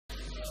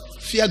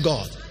fear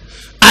God.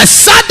 I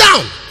sat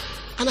down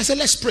and I said,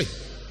 let's pray.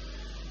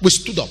 We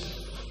stood up.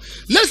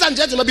 Ladies and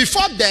gentlemen,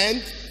 before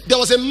then, there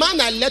was a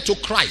man I led to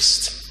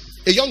Christ,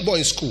 a young boy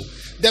in school.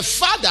 The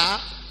father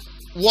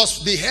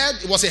was the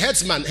head, was a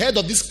headsman, head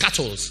of these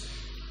cattle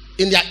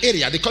in their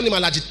area. They call him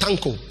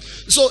Alajitanko.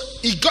 So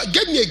he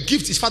gave me a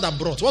gift his father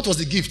brought. What was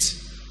the gift?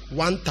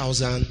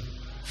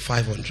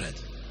 1,500.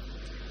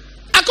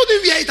 I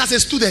couldn't wear it as a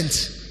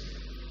student.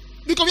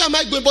 Because where am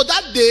I going? But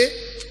that day,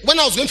 when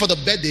I was going for the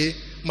birthday,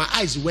 my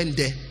eyes went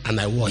there and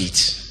I wore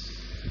it.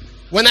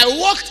 When I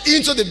walked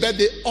into the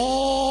birthday,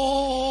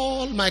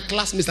 all my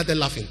classmates started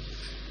laughing.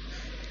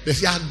 They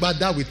say,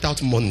 Agbada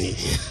without money.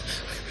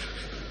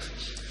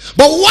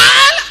 But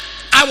while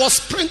I was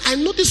praying, I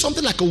noticed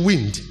something like a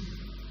wind.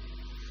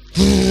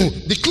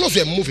 The clothes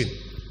were moving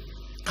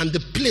and the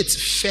plates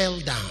fell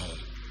down.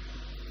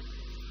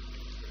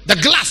 The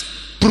glass,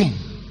 boom.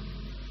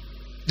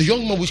 The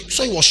young man,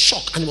 so he was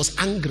shocked and he was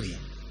angry.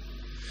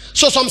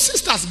 So some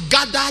sisters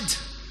gathered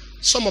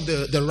some of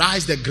the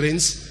rice, the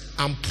grains,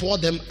 and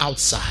poured them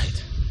outside.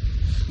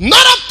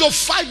 Not up to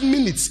 5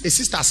 minutes, a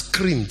sister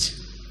screamed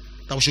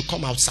that we should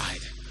come outside.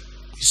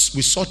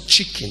 We saw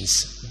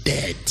chickens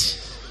dead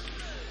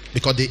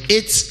because they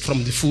ate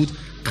from the food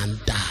and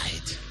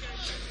died.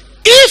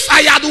 If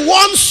I had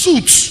one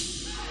suit,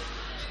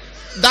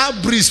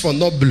 that breeze for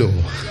not blow.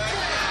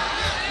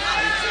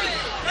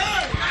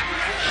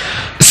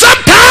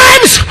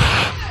 Sometimes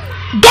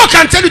God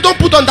can tell you don't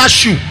put on that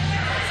shoe.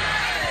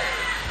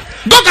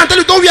 God can tell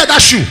you don't wear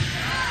that shoe.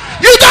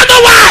 You don't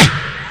know why,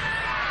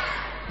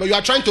 but you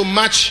are trying to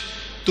match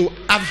to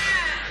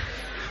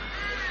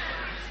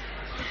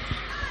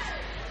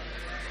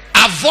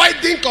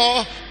avoiding,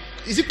 or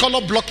is it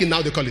color blocking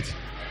now they call it?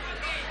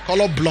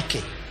 Color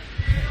blocking.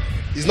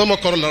 It's no more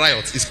color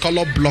riot, it's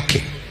color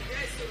blocking.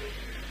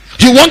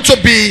 You want to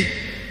be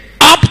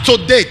up to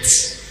date,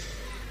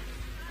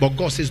 but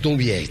God says don't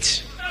wear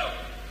it.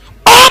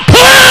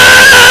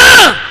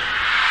 Open!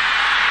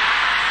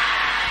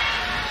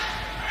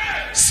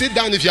 Sit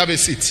down if you have a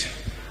seat.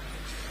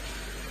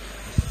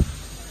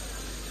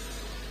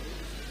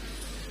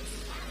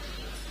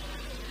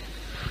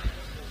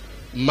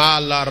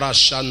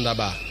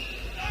 Malarashandaba.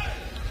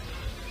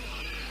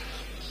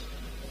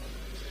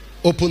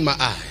 Open my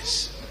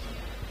eyes.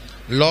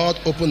 Lord,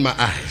 open my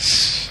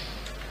eyes.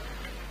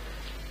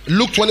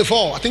 Luke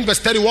 24, I think verse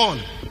 31.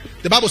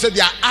 The Bible said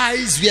their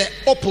eyes were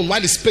open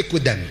while he spake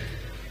with them.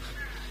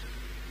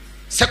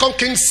 2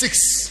 Kings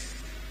 6,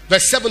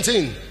 verse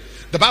 17.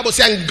 The Bible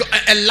says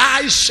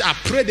Elisha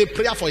prayed a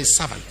prayer for his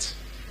servant.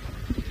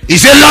 He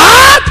said,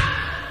 Lord,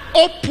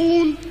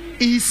 open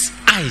his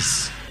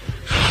eyes.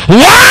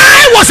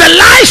 Why was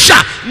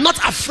Elisha not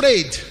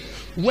afraid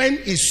when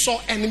he saw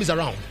enemies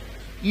around?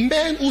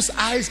 Men whose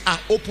eyes are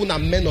open are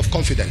men of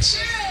confidence.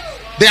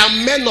 They are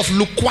men of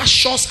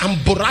loquacious and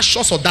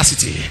voracious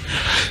audacity.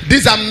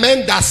 These are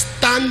men that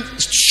stand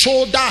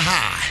shoulder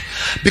high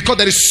because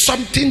there is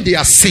something they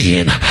are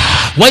seeing.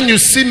 When you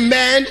see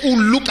men who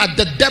look at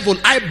the devil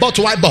eyeball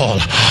to eyeball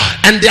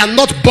and they are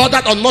not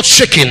bothered or not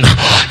shaken,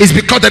 it's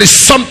because there is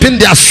something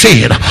they are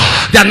seeing.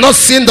 They are not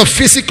seeing the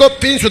physical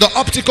things with the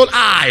optical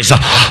eyes.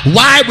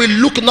 Why we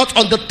look not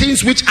on the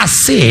things which are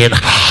seen,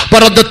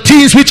 but on the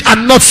things which are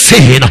not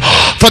seen.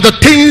 For the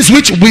things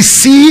which we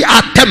see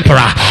are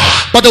temporal,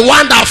 but the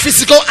one that our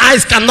physical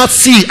eyes cannot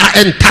see are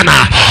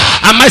eternal.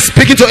 Am I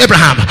speaking to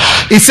Abraham?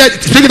 He said,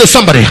 speaking to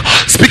somebody.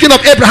 Speaking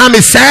of Abraham,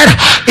 he said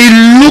he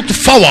looked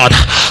forward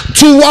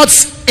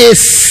towards a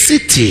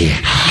city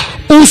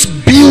whose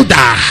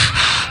builder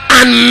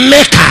and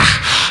maker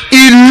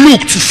he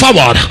looked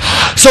forward.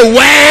 So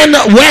when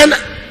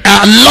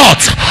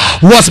Lot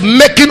was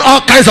making all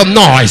kinds of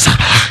noise,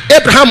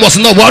 Abraham was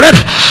not worried.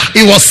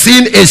 He was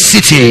seeing a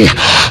city.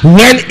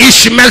 When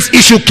Ishmael's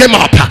issue came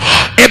up,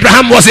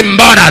 Abraham wasn't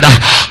bothered.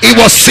 He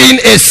was seeing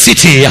a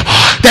city.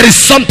 There is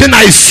something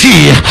I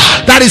see.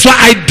 That is why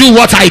I do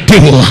what I do.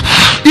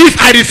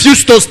 If I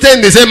refuse to stay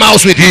in the same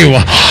house with you,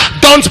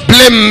 don't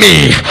blame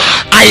me.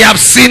 I have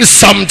seen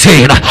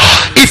something.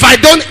 If I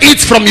don't eat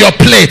from your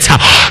plate,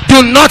 do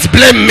not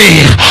blame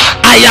me.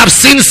 I have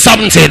seen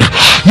something.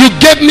 You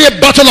gave me a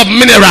bottle of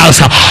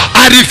minerals.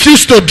 I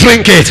refuse to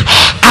drink it.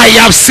 I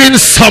have seen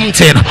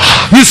something.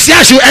 You see,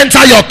 as you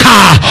enter your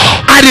car,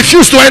 I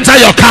refuse to enter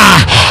your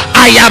car.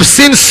 I have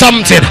seen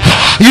something.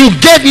 You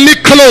gave me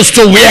clothes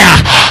to wear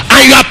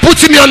and you are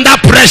putting me under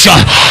pressure.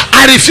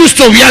 I refuse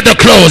to wear the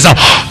clothes.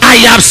 I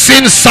have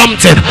seen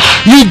something.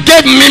 You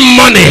gave me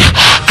money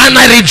and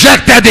I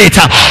rejected it.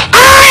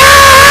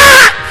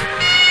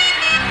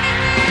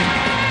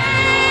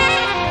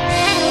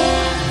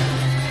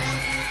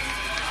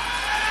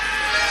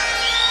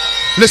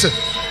 Listen,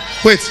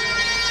 wait,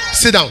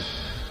 sit down.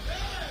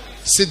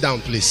 Sit down,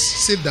 please.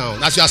 Sit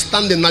down. As you are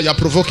standing now, you are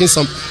provoking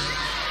some.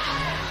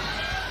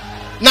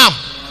 Now,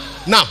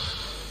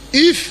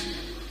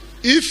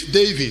 if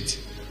David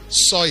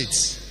saw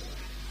it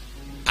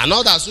and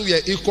others who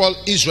were equal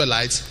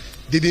Israelites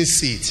didn't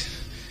see it,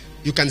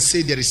 you can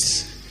say there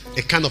is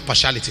a kind of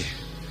partiality.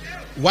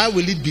 Why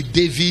will it be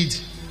David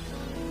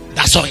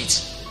that saw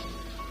it?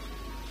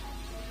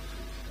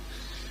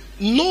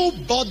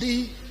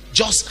 Nobody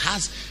just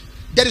has.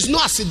 There is no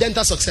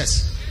accidental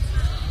success.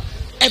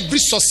 Every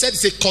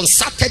success is a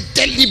concerted,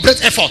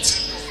 deliberate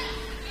effort.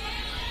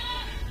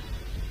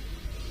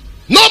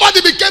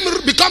 Nobody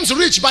becomes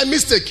rich by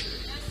mistake.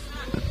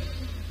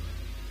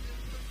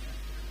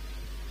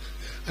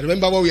 I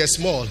remember when we were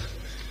small,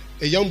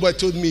 a young boy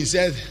told me, he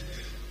said,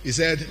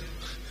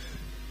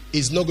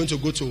 he's not going to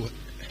go to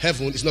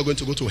heaven, he's not going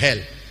to go to hell.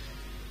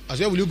 I said,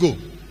 where will you go?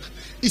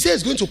 He said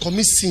he's going to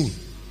commit sin.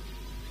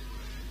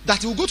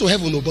 That he will go to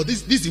heaven, no, but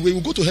this is the way he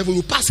will go to heaven, he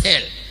will pass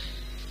hell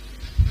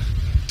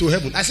to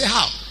heaven. I said,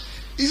 how?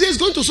 He said he's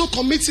going to so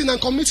commit sin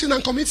and commit sin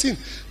and commit sin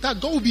that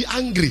God will be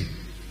angry.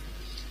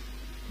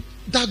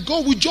 That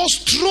God will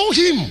just throw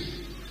him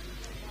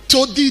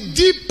to the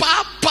deeper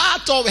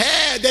part of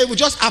hell. They will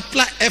just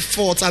apply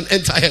effort and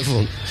enter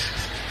heaven.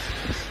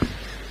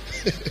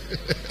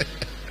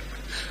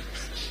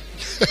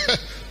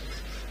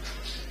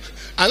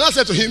 And I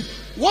said to him,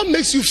 what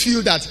makes you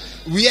feel that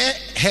where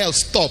hell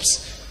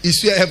stops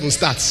is where heaven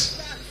starts?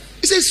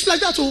 He says, it's like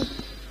that. Oh,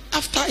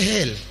 after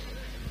hell,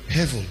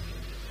 heaven.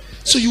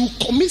 So you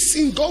commit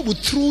sin, God will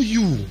throw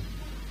you.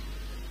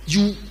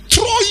 You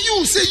throw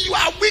you, say you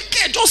are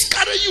wicked, just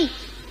carry you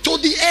to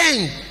the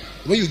end.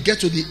 When you get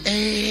to the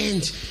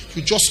end,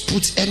 you just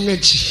put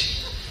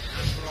energy.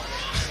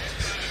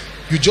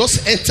 You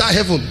just enter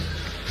heaven.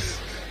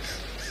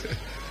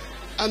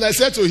 And I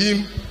said to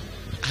him,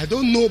 I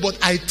don't know, but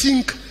I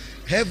think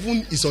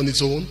heaven is on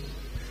its own,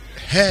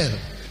 hell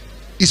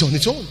is on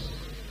its own.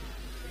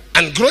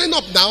 And growing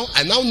up now,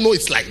 I now know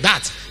it's like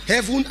that.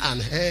 Heaven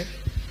and hell,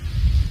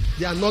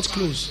 they are not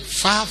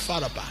close, far,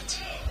 far apart.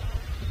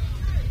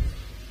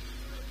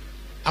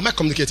 Am I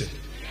communicating?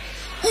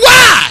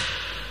 Why?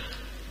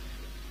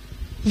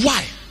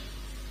 Why?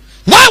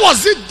 Why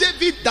was it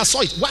David that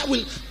saw it? Why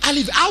will I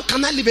live? How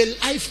can I live a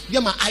life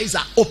where my eyes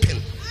are open?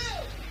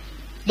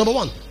 Number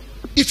one,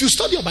 if you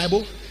study your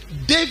Bible,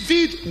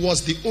 David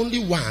was the only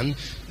one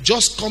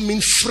just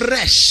coming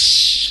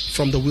fresh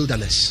from the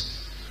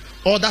wilderness.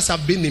 Others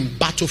have been in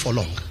battle for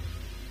long.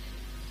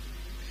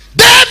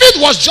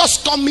 David was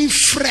just coming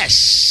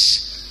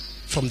fresh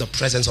from the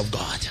presence of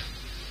God.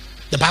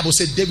 The Bible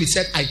said, David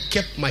said, I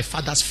kept my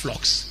father's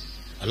flocks.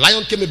 A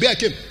lion came, a bear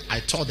came, I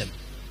tore them.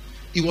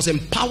 He was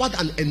empowered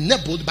and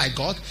enabled by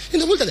God in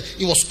the wilderness.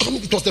 He was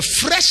coming, it was the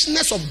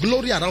freshness of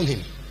glory around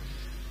him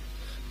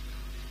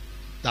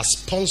that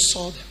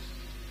sponsored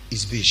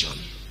his vision.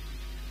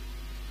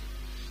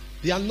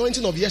 The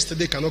anointing of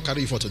yesterday cannot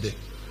carry you for today.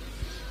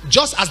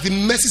 Just as the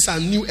mercies are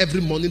new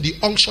every morning, the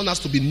unction has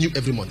to be new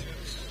every morning.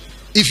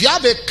 If you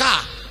have a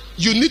car,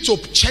 you need to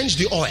change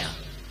the oil.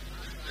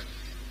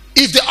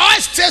 If the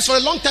oil stays for a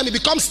long time, it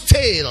becomes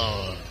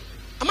stale.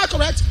 Am I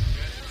correct?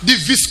 The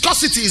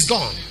viscosity is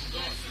gone.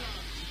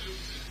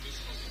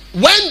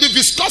 When the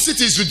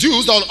viscosity is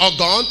reduced or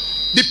gone,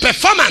 the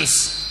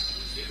performance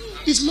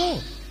is low.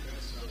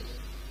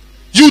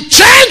 You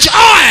change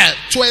oil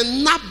to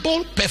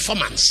enable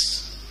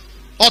performance,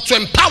 or to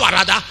empower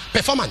rather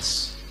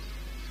performance.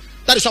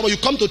 That is why when you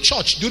come to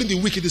church during the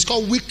week, it is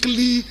called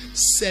weekly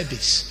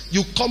service.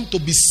 You come to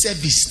be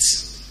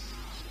serviced.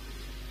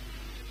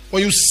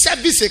 When you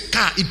service a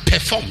car, it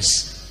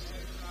performs.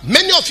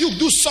 Many of you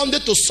do Sunday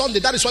to Sunday.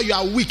 That is why you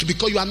are weak,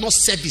 because you are not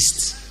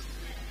serviced.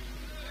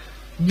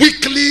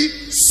 Weekly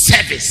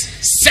service.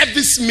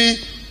 Service me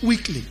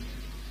weekly.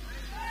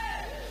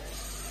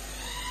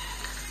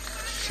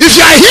 If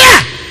you are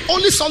here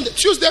only Sunday,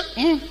 Tuesday,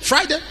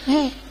 Friday,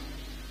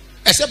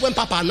 except when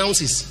Papa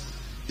announces,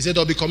 he said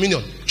there will be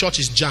communion, church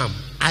is jam,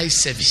 eye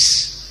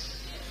service.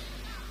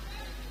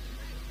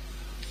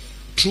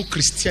 True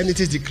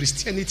Christianity is the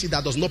Christianity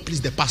that does not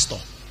please the pastor.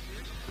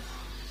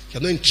 You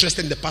are not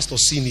interested in the pastor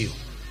seeing you.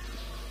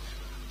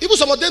 Even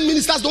some of them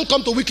ministers don't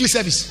come to weekly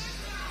service.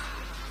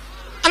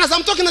 And as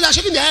I'm talking, they're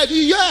shaking their head.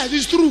 Yeah,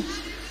 it's true.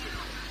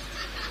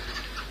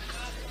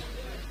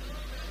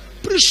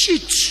 Preach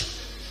it.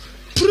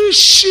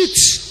 Preach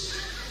it.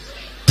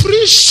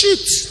 Preach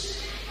it.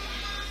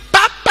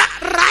 Papa,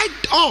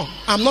 right on.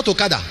 I'm not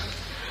Okada.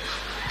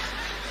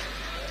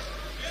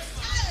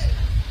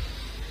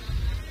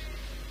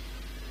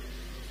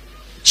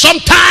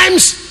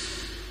 Sometimes,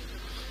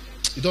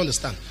 you don't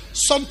understand.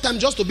 Sometimes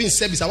just to be in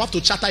service, I have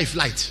to charter a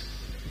flight.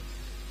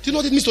 Do you know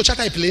what it means to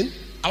charter a plane?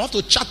 I have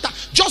to charter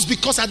just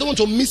because I don't want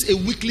to miss a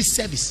weekly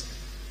service.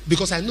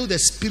 Because I know the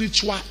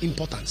spiritual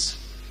importance.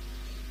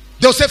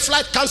 They'll say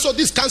flight cancelled,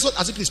 this cancelled,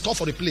 as if it's called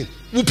for a plane.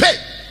 We'll pay.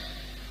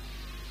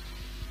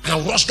 And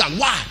I'll rush down.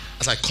 Why?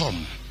 As I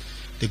come,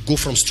 they go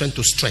from strength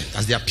to strength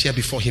as they appear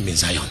before him in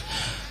Zion.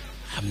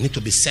 I need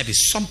to be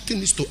serviced. Something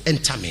needs to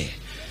enter me.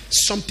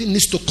 Something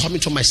needs to come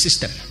into my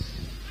system.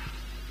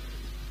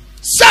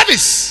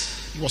 Service.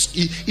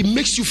 It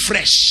makes you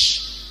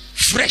fresh.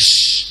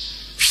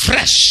 Fresh.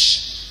 Fresh.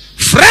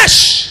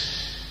 Fresh.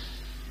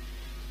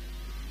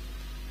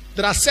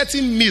 There are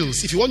certain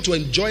meals, if you want to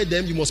enjoy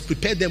them, you must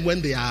prepare them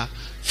when they are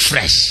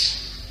fresh.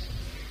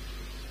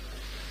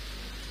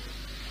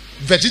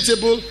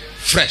 Vegetable,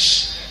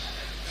 fresh.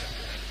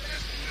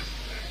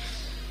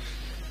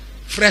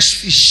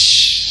 Fresh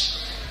fish.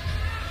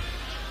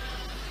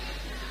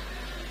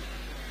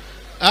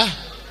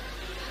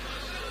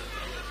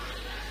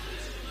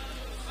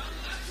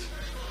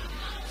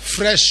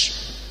 fresh.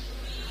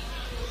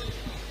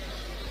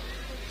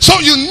 So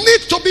you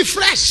need to be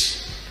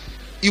fresh.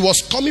 He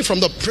was coming from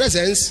the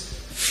presence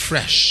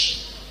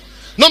fresh.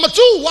 Number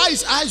two, why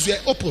his eyes were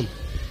open.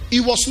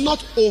 He was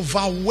not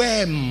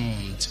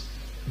overwhelmed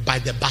by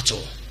the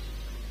battle.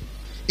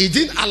 He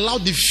didn't allow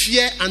the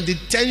fear and the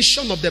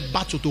tension of the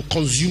battle to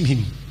consume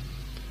him.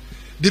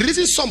 The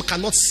reason some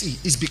cannot see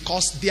is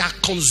because they are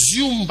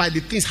consumed by the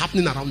things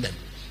happening around them.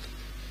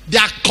 They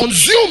are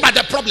consumed by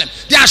the problem.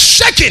 They are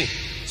shaking.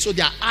 So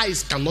their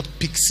eyes cannot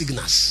pick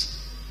signals.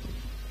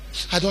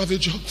 I don't have a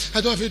job.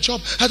 I don't have a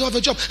job. I don't have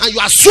a job. And you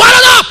are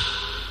swallowed up.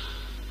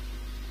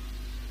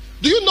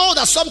 Do you know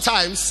that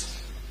sometimes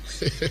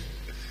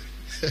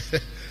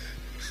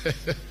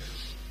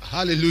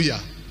hallelujah.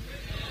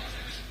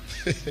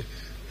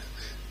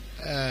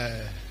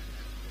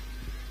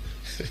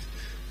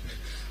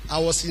 I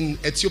was in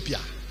Ethiopia,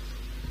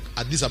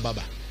 Addis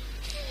Ababa,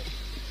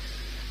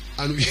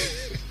 and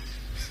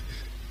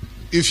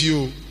if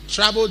you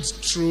traveled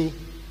through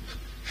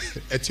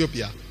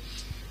Ethiopia,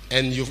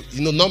 and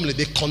you know normally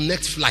they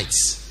connect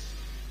flights.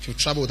 If you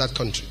travel that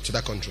country to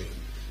that country,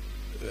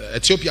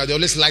 Ethiopia, they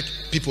always like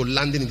people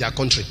landing in their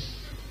country.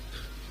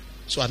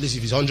 So at least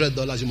if it's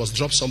 $100, you must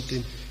drop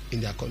something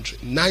in their country.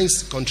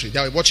 Nice country. They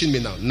are watching me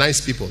now. Nice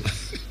people.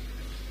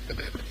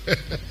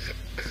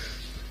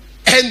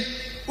 And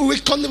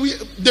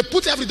they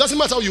put every, doesn't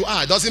matter how you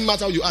are. It doesn't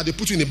matter how you are. They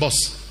put you in a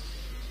bus.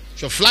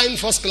 If you're flying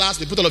first class,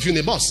 they put all of you in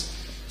a bus.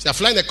 If you're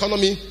flying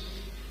economy,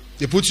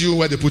 they put you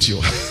where they put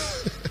you.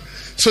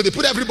 So they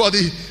put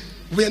everybody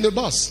in a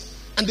bus.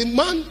 And the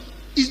man,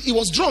 he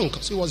was drunk,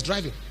 so he was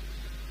driving.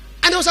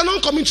 And there was an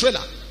oncoming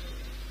trailer.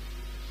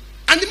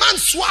 And the man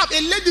swapped,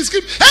 a lady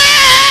screamed,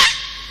 "Hey!"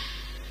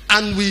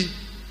 And we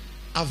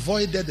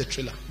avoided the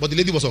trailer. But the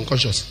lady was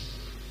unconscious.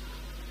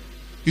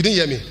 You didn't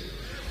hear me?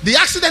 The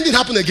accident didn't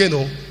happen again,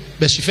 oh,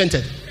 but she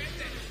fainted.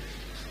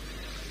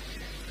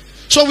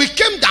 So we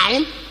came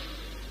down.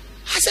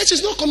 I said,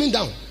 she's not coming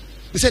down.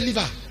 They said, leave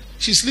her.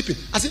 She's sleeping.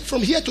 I said,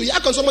 from here to here,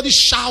 how can somebody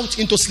shout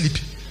into sleep?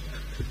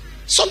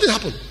 Something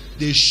happened.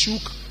 They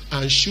shook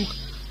and shook.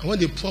 And when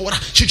they poured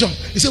water, she jumped.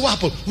 He said, what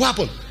happened? What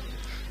happened?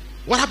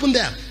 What happened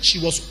there? She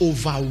was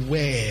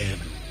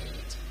overwhelmed.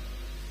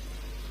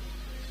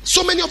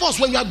 So many of us,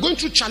 when we are going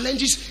through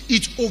challenges,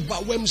 it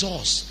overwhelms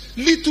us.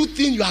 Little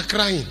thing you are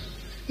crying.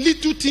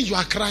 Little thing you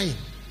are crying.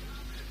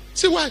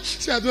 Say, why?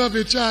 Say, I don't have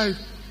a child.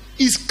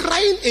 Is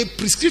crying a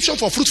prescription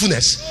for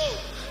fruitfulness?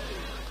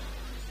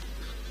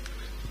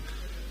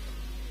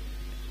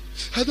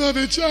 I don't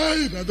have a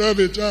child. I don't have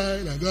a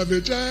child. I don't have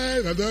a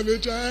child. I don't have a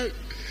child.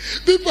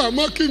 People are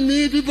mocking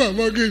me. People are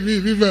mocking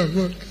me. People are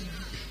mocking.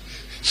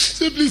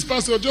 Say, please,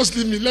 Pastor, just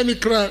leave me. Let me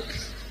cry.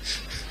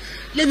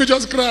 Let me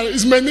just cry.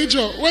 It's my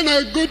nature. When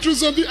I go through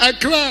something, I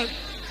cry.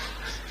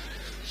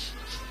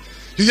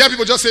 You hear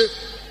people just say,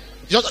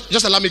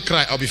 just allow me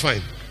cry. I'll be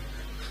fine.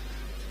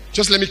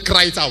 Just let me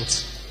cry it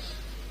out.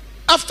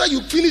 After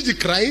you finish the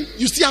crying,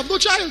 you still have no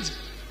child.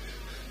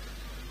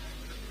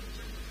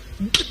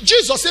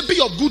 Jesus said, be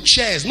of good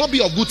cheers, not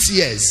be of good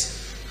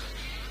tears.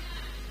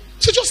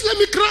 So just let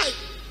me cry.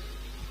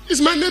 It's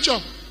my nature.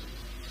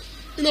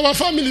 In our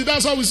family,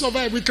 that's how we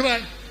survive. We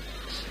cry.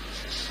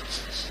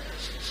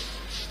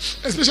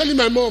 Especially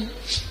my mom.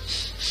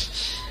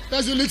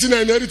 That's the only thing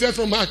I inherited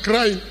from her,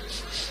 crying.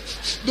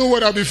 Don't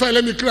worry, I'll be fine.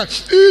 Let me cry.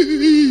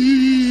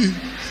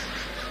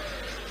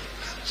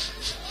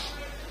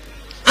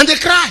 And they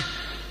cry.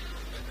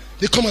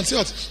 They come and say,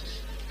 what?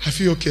 I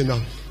feel okay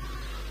now.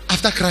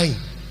 After crying.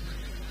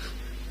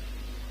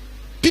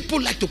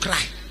 People like to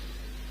cry.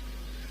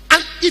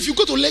 And if you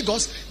go to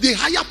Lagos, they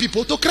hire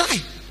people to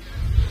cry.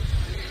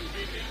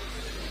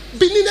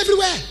 Benin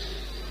everywhere.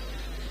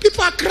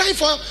 People are crying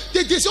for,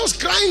 they're just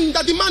crying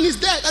that the man is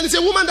dead and it's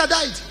a woman that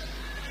died.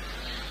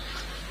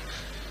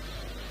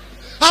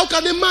 How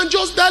can a man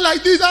just die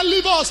like this and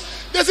leave us?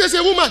 They say it's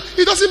a woman.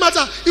 It doesn't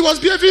matter. He was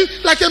behaving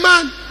like a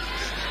man.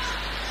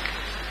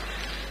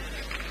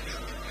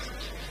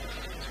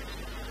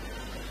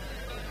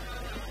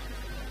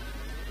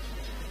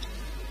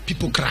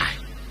 People cry.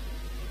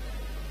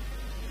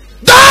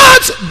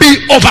 Don't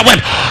be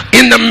overwhelmed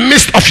in the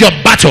midst of your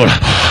battle.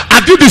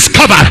 Have you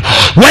discovered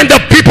when the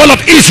people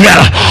of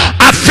Israel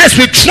are faced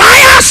with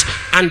trials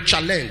and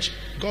challenge,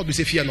 God will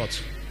say, fear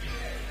not.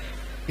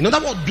 In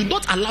other words, do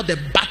not allow the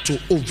battle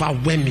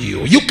overwhelm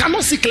you. You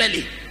cannot see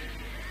clearly.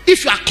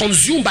 If you are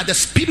consumed by the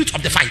spirit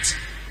of the fight,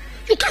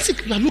 you can't see.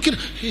 You are looking,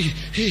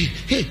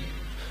 hey.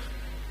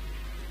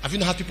 Have you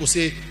not had people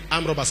say,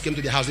 armed robbers came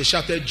to their house, they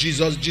shouted,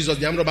 Jesus, Jesus,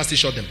 the armed robbers still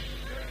shot them.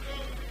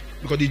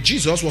 Because the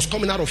Jesus was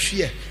coming out of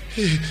fear.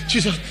 Hey,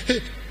 Jesus,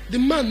 hey. The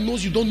man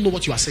knows you don't know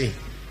what you are saying.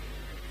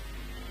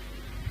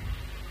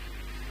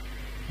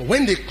 But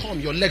when they come,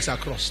 your legs are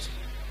crossed.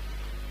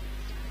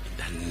 In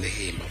the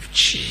name of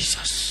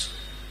Jesus,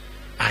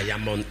 I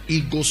am on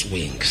eagle's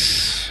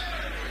wings.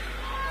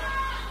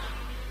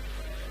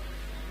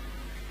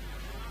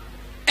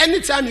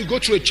 Anytime you go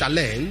through a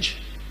challenge,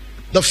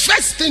 the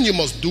first thing you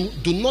must do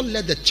not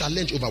let the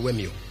challenge overwhelm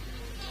you.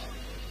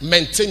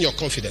 Maintain your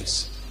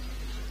confidence.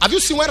 Have you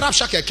seen when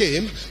Rabshakeh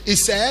came? He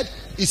said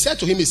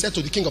to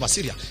the king of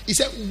Assyria, he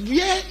said,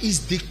 where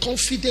is the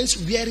confidence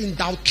wherein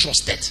thou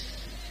trusted?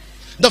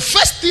 The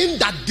first thing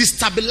that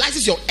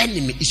destabilizes your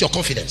enemy is your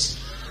confidence.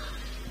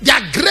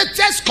 Their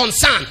greatest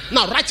concern,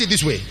 now write it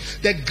this way,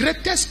 the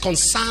greatest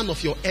concern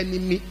of your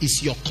enemy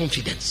is your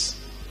confidence.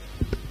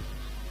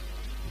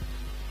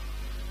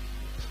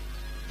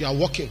 You are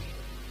walking.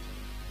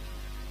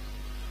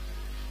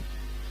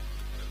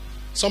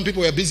 Some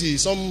people were busy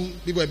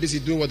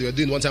doing what they were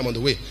doing one time on the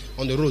way,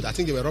 on the road. I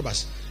think they were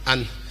robbers.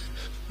 And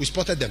we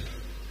spotted them.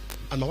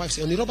 And my wife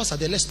said, the robbers are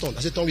there, let's turn.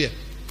 I said, turn here.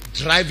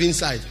 Drive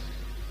inside.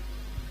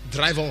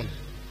 Drive on.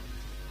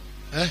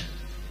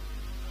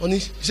 Only,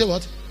 he said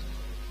what?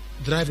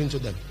 Drive into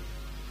them.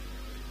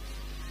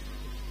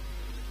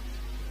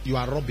 You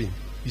are robbing.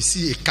 You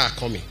see a car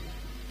coming.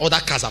 Other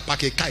cars are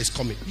parked. A car is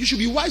coming. You should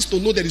be wise to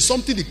know there is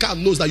something the car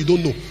knows that you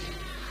don't know.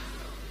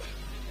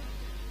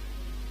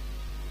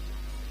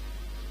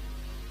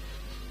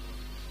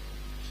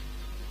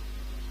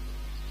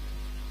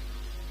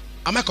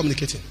 Am I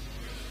communicating?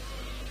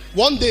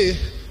 One day,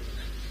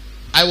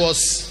 I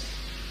was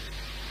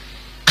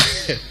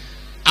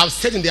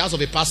staying in the house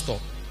of a pastor.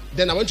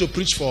 Then I went to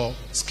preach for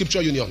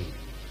Scripture Union,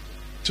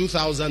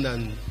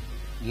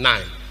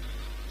 2009.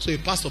 So a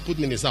pastor put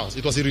me in his house.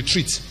 It was a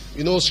retreat.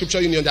 You know,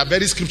 Scripture Union, they are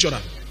very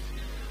scriptural.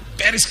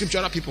 Very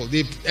scriptural people.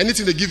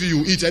 Anything they give you,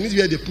 you eat.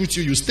 Anywhere they put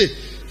you, you stay.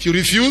 If you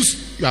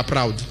refuse, you are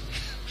proud.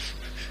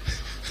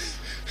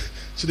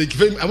 So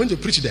I went to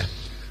preach there.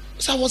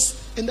 So I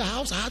was in the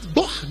house. I had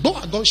door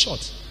had gone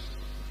shut.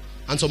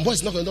 And some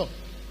boys knocked on the door.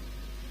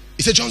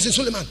 He said, Johnson,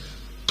 Suleman,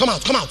 come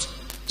out.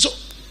 So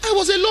I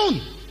was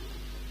alone.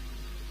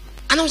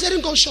 And I was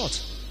hearing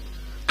gunshot.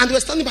 And they were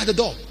standing by the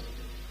door.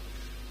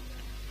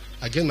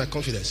 I gained my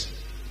confidence.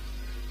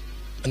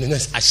 And then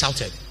I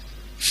shouted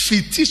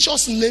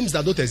fictitious names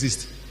that don't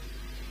exist.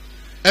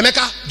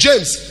 Emeka,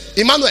 James,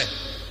 Emmanuel,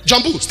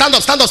 Jambu, stand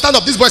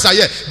up. These boys are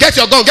here. Get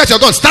your gun.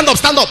 Stand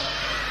up.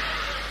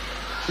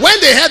 When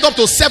they head up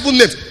to 7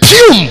 names,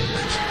 boom!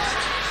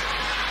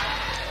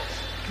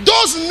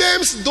 Those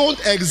names don't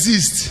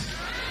exist.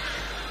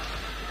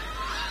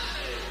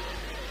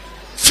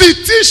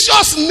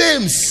 Fictitious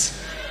names.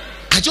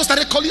 I just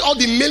started calling all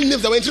the male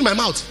names that were entering my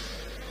mouth.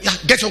 Yeah,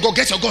 get your gun,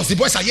 get your guns. The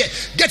boys are here.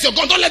 Get your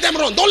gun. Don't let them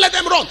run.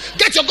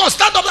 Get your gun.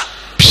 Stand up.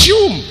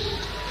 Boom!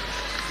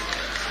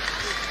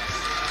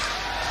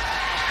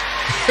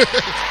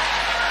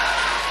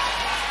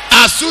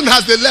 As soon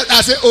as they left,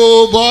 I said,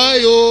 oh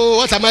boy,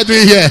 what am I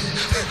doing here?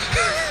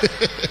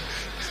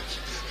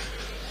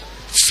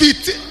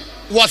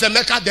 Was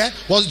Emeka there?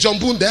 Was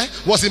Jambun there?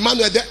 Was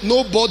Emmanuel there?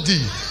 Nobody.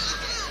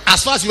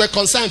 As far as you were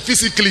concerned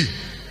physically,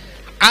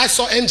 I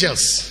saw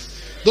angels.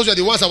 Those were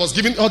the ones I was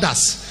giving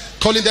orders,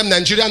 calling them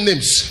Nigerian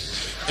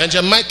names.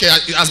 Angel Michael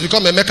has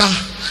become Emeka.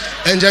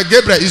 Angel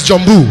Gabriel is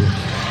Jambu.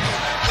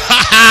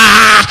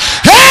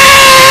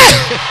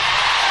 Hey!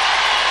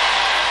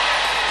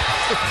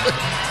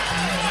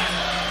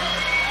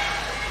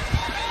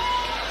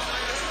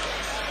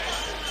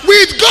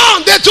 With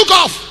gun, they took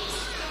off.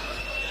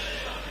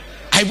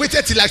 I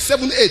waited till like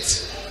 7,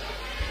 8.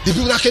 The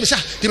people that came,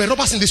 they were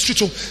robbers in the street.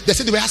 They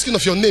said they were asking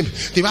of your name.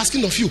 They were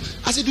asking of you.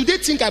 I said, do they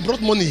think I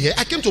brought money here?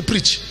 I came to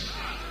preach.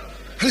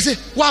 And they said,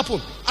 what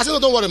happened? I said, no,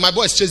 don't worry. My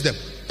boys chased them.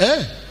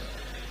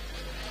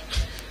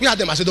 We had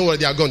them. I said, don't worry.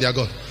 They are gone.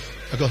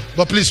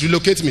 But please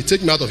relocate me.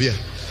 Take me out of here.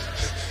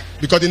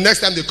 Because the next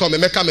time they come,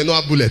 Emeka may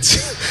not have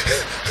bullets.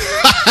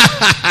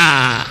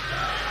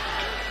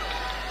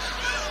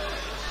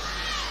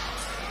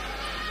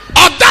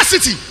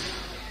 Audacity.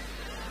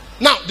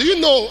 Now, do you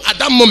know at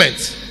that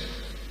moment,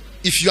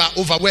 if you are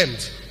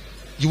overwhelmed,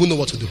 you will know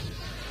what to do.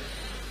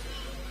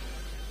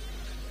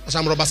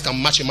 Some robbers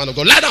can match a man and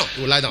go, lie down.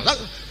 You will lie down.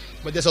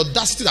 But there's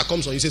audacity that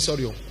comes on you. Say,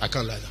 sorry, I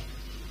can't lie down.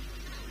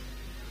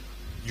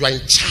 You are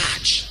in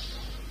charge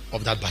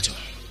of that battle.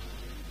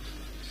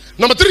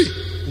 Number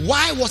 3,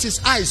 why was his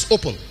eyes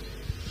open?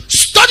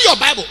 Study your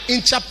Bible.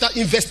 In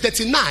verse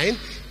 39,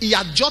 he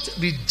had just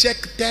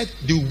rejected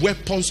the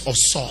weapons of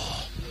Saul.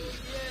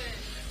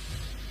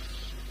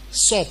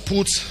 Saul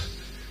put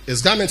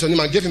his garment on him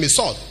and gave him a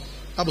sword.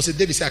 Bible said,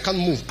 David said, I can't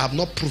move. I have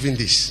not proven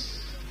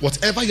this.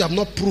 Whatever you have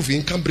not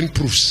proven can bring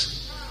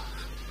proofs.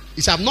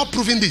 He said, I have not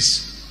proven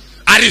this.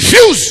 I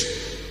refuse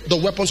the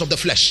weapons of the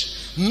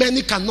flesh.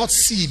 Many cannot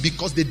see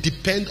because they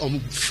depend on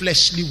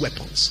fleshly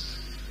weapons.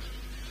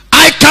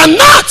 I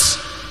cannot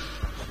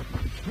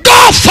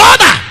go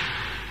further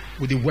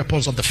with the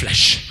weapons of the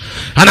flesh.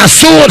 And as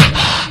soon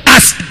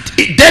as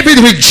David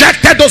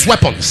rejected those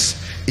weapons,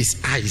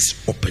 his eyes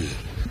opened.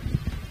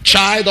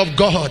 Child of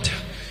God,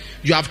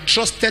 you have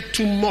trusted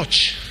too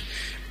much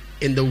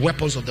in the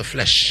weapons of the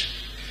flesh.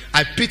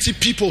 I pity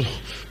people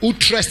who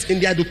trust in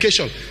their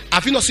education.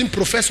 Have you not seen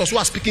professors who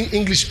are speaking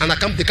English and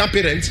they can't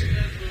pay rent?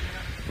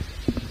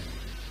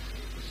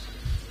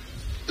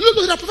 Look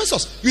at the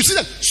professors. You see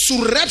them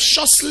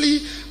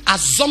surreptitiously,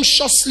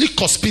 assumptuously,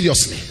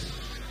 conspicuously.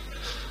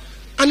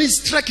 And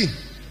he's trekking.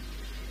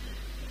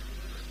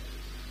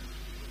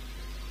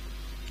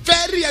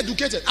 Very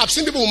educated. I've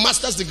seen people with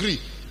master's degree.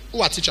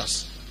 Who are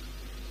teachers?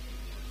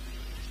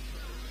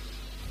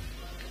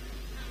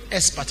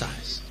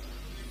 Expertise.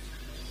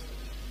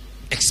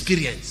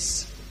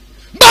 Experience.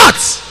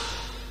 But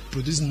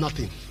produce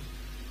nothing.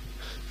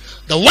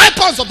 The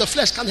weapons of the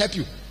flesh can't help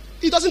you.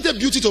 It doesn't take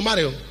beauty to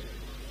marry.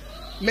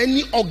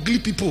 Many ugly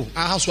people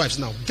are housewives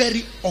now.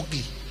 Very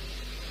ugly.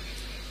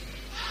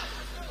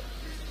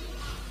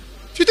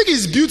 If you think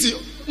it's beauty,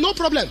 no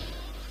problem.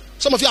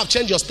 Some of you have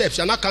changed your steps.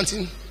 You're not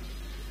counting.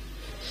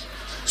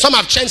 Some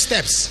have changed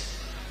steps.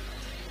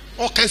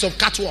 All kinds of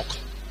catwalk.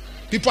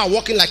 People are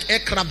walking like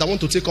aircraft that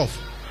want to take off.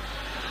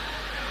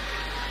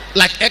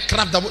 Like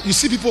aircraft that you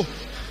see people.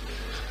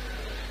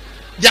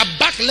 Their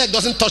back leg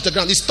doesn't touch the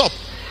ground. They stop.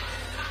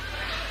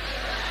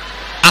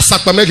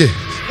 Asakpamege.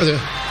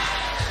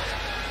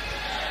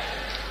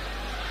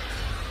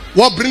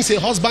 What brings a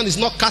husband is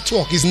not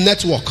catwalk, it's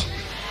network.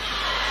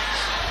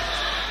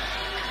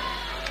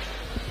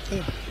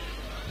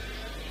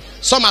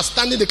 Some are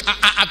standing.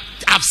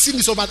 I've seen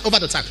this over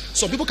the time.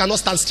 Some people cannot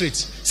stand straight.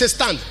 Say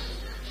stand.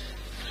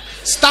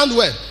 Stand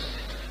where?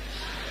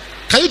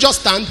 Can you just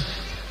stand?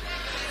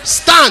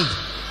 Stand.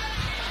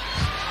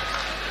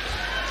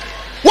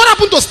 What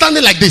happened to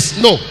standing like this?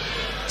 No.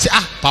 Say,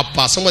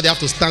 Papa, somebody have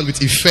to stand with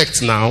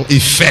effect now.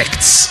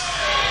 Effects.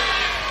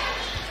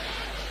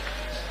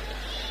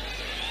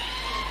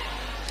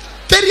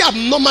 Very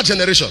abnormal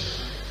generation.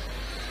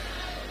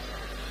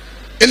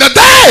 In the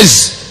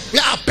days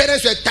where our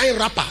parents were tying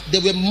wrapper,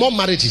 there were more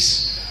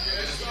marriages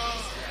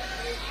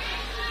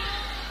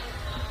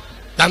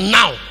than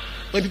now.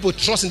 When people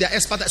trust in their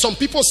expertise, some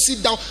people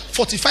sit down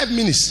 45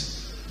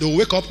 minutes. They'll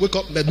wake up,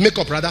 make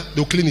up rather.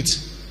 They'll clean it.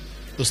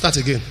 They'll start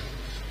again.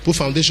 Put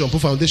foundation.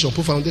 Plaster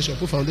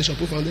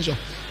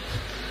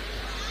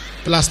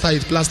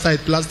it.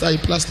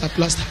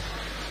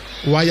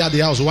 Wire the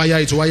house. Wire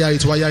it.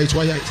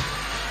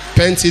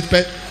 Paint it.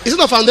 Is it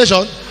not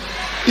foundation?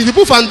 If you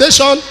put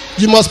foundation,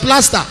 you must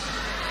plaster.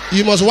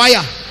 You must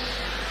wire.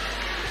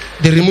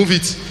 They remove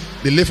it.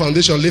 They lay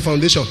foundation.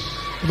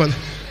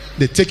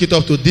 They take it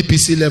up to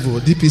DPC level.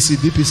 DPC.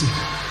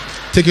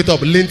 Take it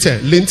up. Lintel.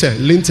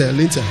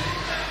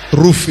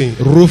 Roofing.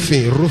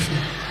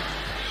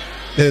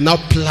 They now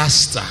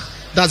plaster.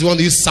 That's when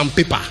they use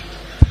sandpaper.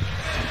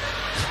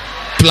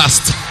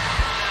 Plaster.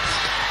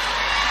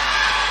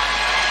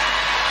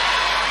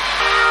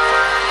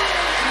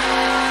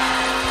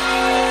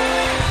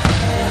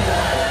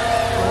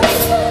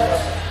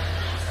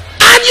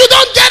 And you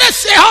don't get a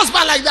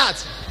husband like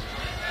that.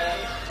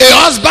 A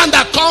husband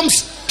that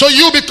comes to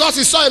you because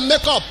he saw a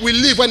makeup will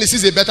leave when he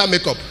sees a better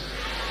makeup.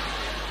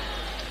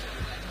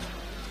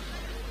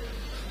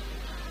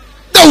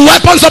 The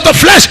weapons of the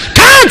flesh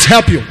can't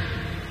help you.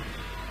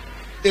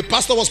 A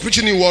pastor was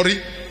preaching in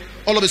Warri.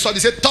 All of a sudden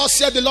he said, "Thus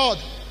said the Lord,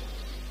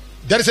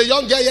 there is a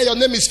young girl here, your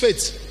name is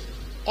Faith."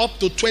 Up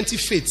to 20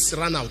 faiths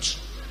ran out.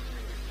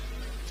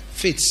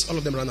 Faiths, all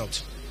of them ran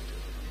out.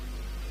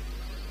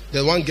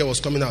 The one girl was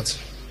coming out.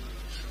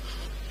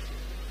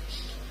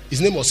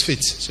 His name was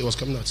Faith, so he was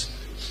coming out.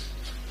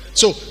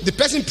 So the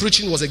person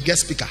preaching was a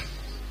guest speaker.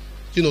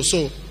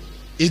 So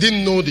he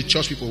didn't know the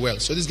church people well.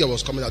 So this girl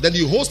was coming out. Then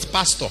the host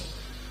pastor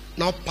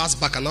now passed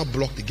back and now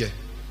blocked the girl.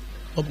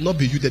 Not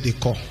be you that they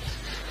call.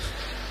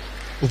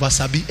 Over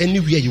Sabi,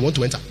 anywhere you want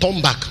to enter, turn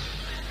back.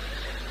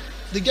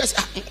 The girl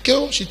said,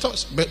 "Okay, she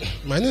talks, but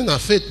my name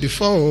is Faith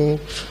before."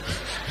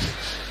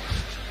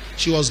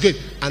 She was good.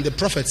 And the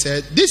prophet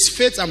said, "This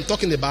Faith I'm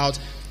talking about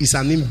is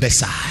an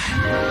imbecile."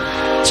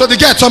 So the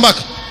girl turned back.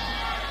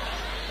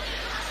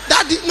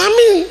 Daddy,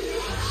 mommy.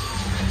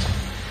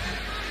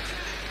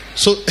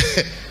 So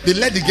they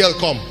let the girl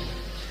come.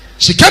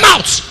 She came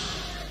out.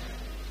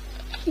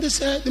 And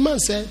the man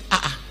said,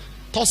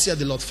 "Thus said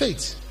the Lord,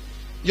 Faith,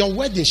 your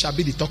wedding shall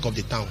be the talk of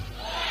the town.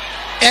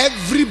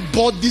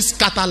 Everybody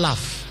scatter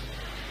laugh.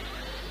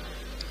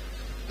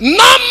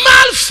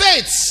 Normal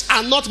faiths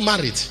are not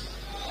married."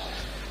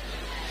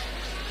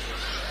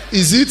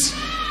 Is it?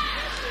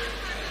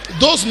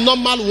 Those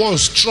normal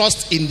ones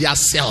trust in their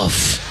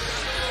self.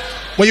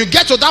 When you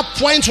get to that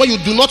point where you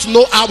do not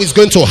know how it's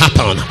going to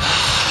happen,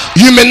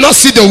 you may not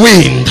see the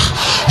wind,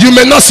 you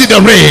may not see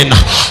the rain,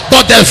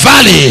 but the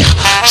valley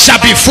shall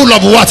be full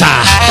of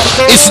water.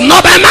 It's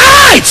not by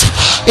might,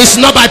 it's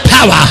not by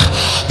power,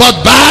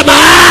 but by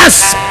my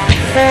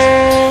spirit.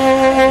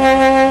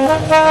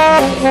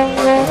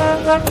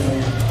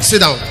 Sit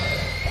down.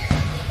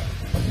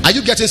 Are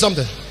you getting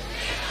something?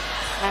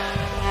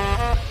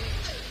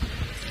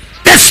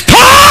 The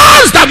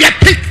stones that were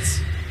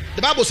picked,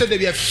 the Bible said there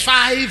were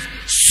 5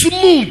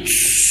 smooth.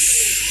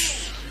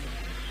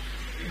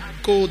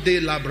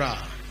 Code labra.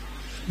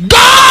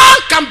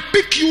 God can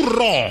pick you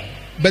raw,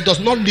 but does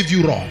not leave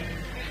you raw.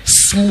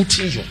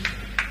 Smoothing you.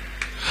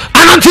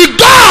 And until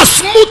God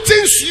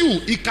smoothens you,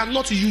 He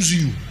cannot use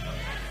you.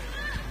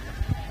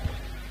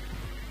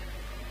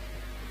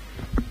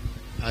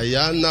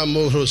 Ayana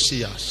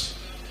Morosias.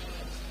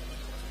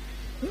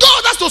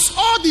 God has to,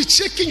 all the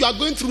shaking you are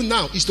going through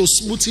now is to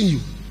smoothen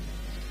you.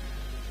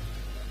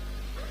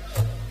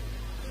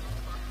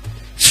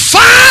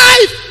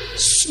 5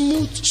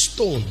 smooth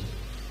stone.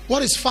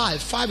 What is 5?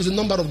 5 is the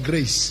number of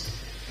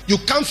grace. You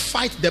can't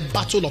fight the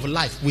battle of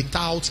life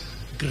without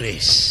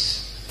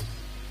grace.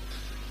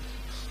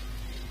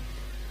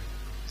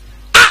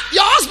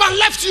 Your husband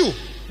left you.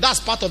 That's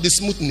part of the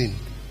smoothing.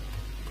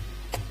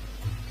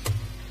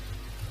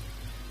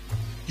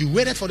 You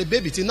waited for the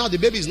baby till now the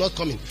baby is not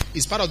coming.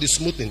 It's part of the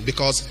smoothing,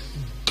 because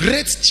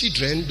great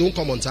children don't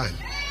come on time.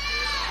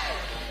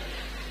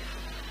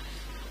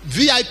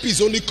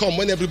 VIPs only come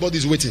when everybody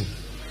is waiting.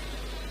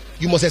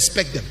 You must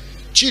expect them.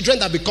 Children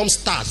that become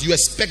stars, you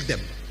expect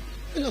them.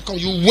 You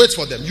wait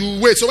for them.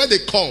 You wait. So when they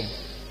come,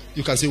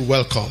 you can say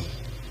welcome.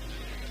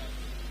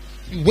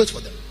 You wait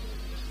for them.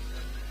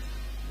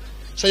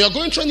 So you're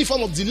going through any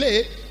form of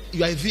delay,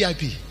 you are a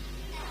VIP.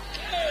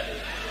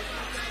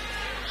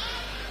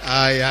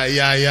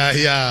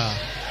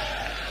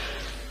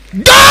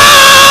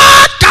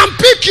 God can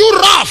pick you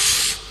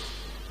rough,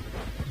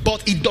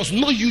 but it does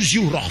not use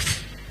you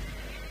rough.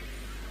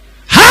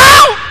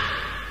 How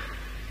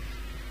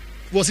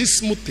was he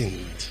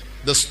smoothing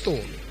the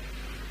stone?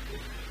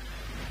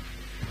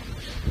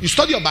 You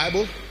study your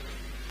Bible.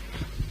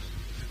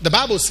 The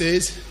Bible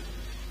says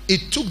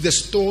it took the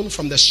stone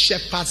from the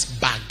shepherd's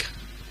bag.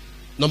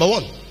 Number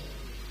one,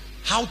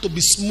 how to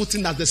be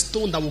smoothing as the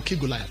stone that will kill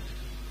Goliath.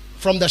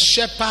 From the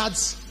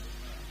shepherd's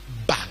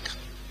bag.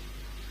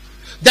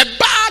 The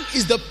bag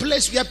is the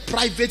place where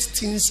private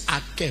things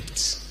are kept.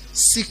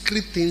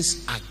 Secret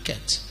things are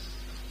kept.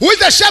 Who is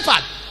the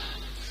shepherd?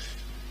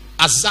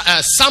 As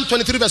Psalm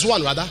 23 verse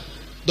 1 rather.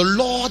 The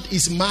Lord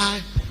is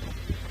my,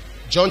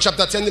 John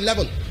chapter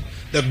 10:11.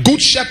 The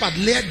good shepherd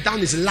laid down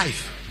his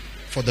life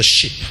for the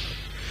sheep.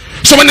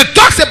 So when it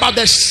talks about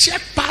the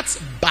shepherd's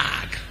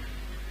bag,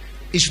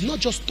 it's not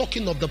just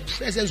talking of the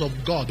presence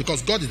of God,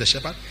 because God is the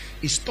shepherd.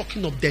 It's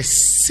talking of the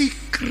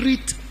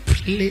secret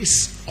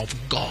place of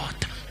God.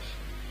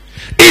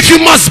 If you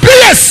must be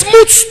a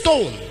smooth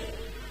stone,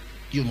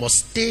 you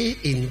must stay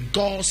in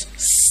God's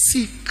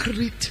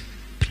secret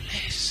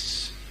place.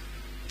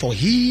 For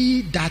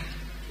he that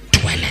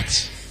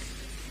dwelleth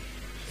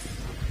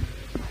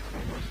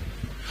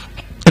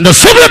in the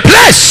secret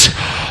place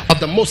of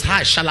the Most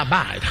High shall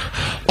abide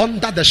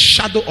under the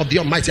shadow of the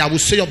Almighty. I will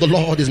say of the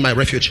Lord is my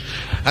refuge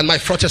and my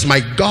fortress, my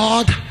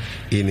God,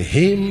 in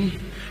him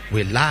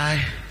will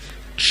I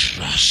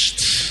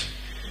trust.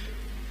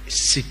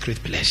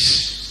 Secret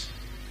place.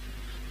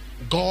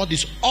 God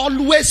is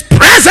always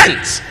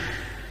present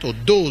to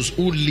those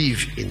who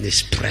live in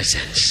his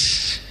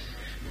presence.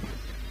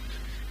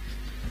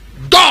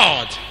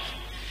 God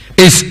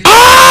is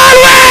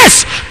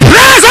always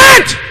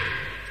present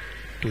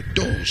to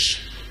those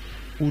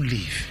who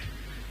live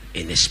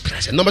in his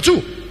presence. Number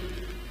two,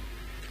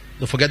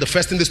 don't forget the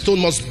first thing, the stone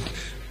must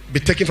be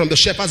taken from the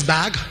shepherd's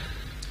bag.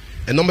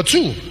 And number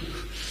two,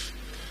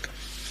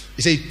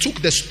 he said he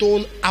took the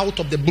stone out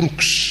of the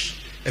brooks.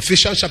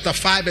 Ephesians chapter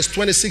 5 verse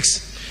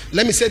 26.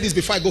 Let me say this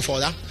before I go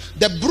further.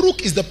 The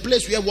brook is the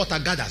place where water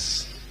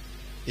gathers.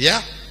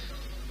 Yeah?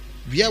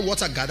 Where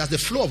water gathers, the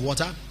flow of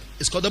water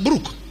is called the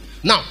brook.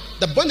 Now,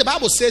 when the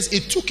Bible says he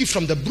took it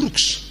from the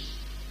brooks,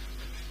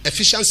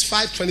 Ephesians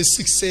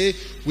 5:26 say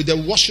with the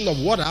washing of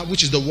water,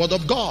 which is the word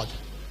of God.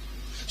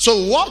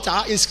 So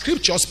water in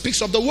scripture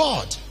speaks of the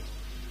word.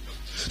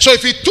 So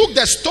if he took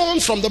the stone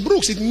from the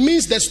brooks, it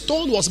means the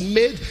stone was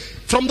made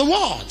from the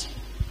word.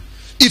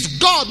 If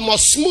God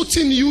must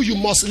smoothen you, you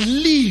must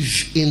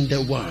live in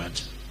the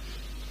word.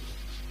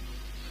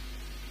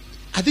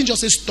 I didn't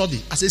just say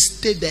study, I said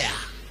stay there.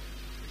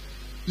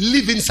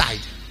 Live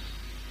inside.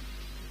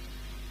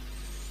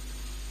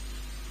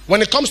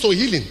 When it comes to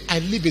healing, I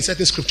live in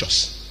certain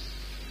scriptures.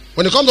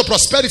 When it comes to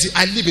prosperity,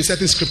 I live in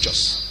certain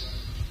scriptures.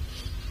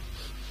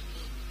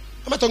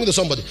 Am I talking to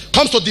somebody?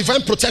 Comes to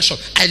divine protection,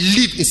 I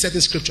live in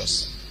certain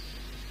scriptures.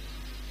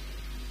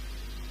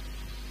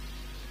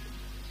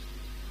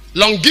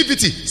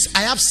 Longevity,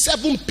 I have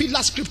 7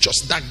 pillar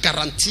scriptures that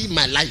guarantee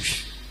my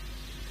life.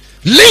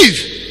 Live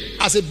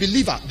as a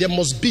believer, there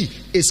must be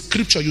a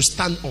scripture you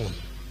stand on.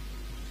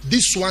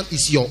 This one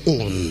is your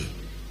own.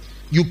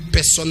 You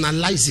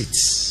personalize it.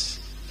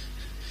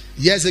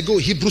 Years ago,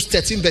 Hebrews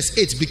 13 verse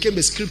 8 became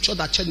a scripture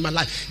that changed my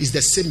life. It's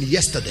the same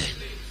yesterday,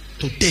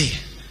 today,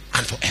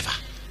 and forever.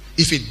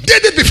 If it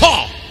did it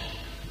before,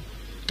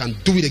 can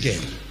do it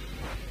again.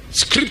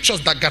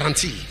 Scriptures that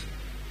guarantee.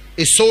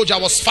 A soldier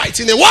was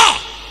fighting a war.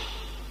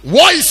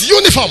 War is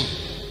uniform.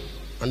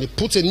 And they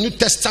put a New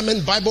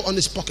Testament Bible on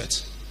his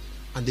pocket.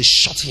 And they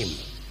shot him.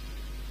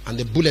 And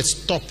the bullet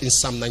stopped in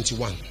Psalm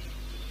 91.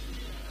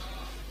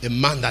 A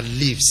man that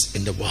lives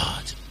in the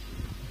word.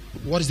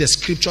 What is the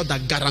scripture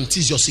that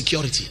guarantees your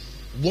security?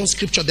 One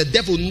scripture. The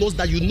devil knows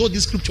that you know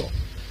this scripture.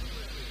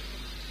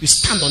 You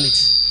stand on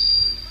it.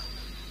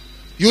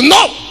 You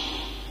know.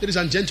 Ladies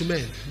and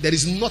gentlemen, there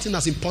is nothing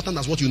as important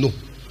as what you know.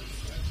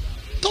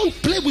 Don't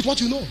play with what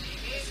you know.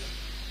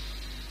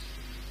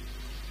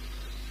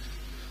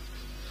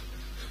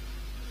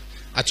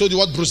 I told you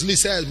what Bruce Lee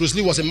said. Bruce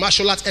Lee was a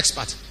martial arts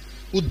expert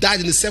who died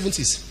in the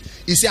 70s.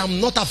 He said, I'm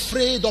not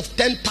afraid of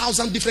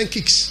 10,000 different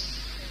kicks.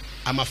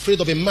 I'm afraid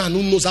of a man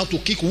who knows how to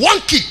kick one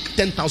kick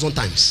 10,000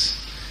 times.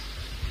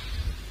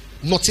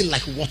 Nothing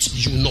like what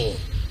you know.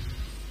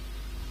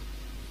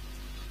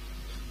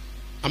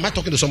 Am I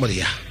talking to somebody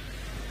here?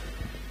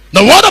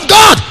 The word of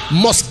God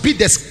must be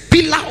the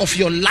pillar of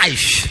your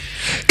life.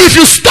 If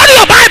you study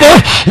your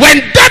Bible,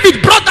 when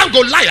David brought down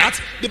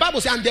Goliath, the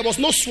Bible says, and there was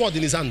no sword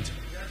in his hand.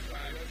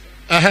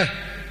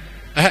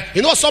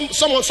 You know,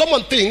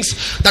 someone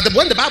thinks that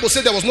when the Bible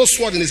says there was no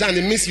sword in his hand,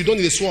 it means you don't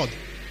need a sword.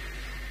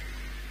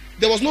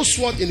 There was no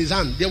sword in his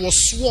hand. There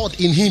was sword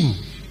in him.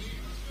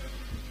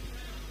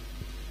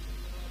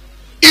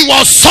 He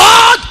was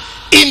sword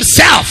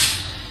himself.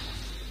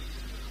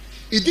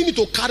 He didn't need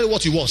to carry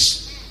what he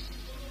was.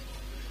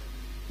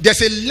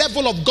 There's a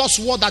level of God's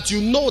word that you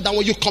know that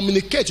when you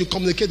communicate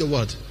the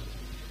word.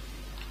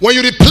 When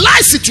you reply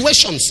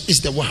situations,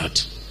 it's the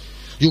word.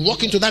 You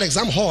walk into that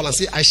exam hall and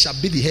say, I shall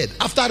be the head.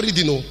 After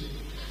reading,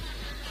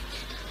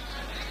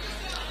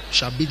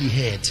 shall be the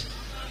head.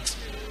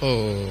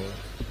 Oh,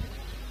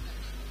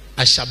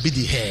 I shall be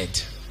the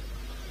head.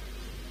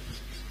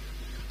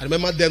 I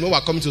remember then when we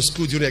were coming to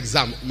school during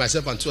exam,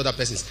 myself and two other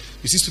persons,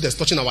 you see students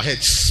touching our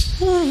heads.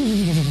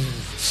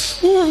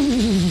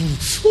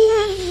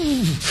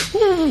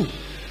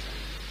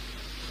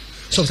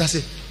 Sometimes I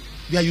say,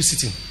 where are you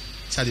sitting?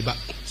 It's at the back.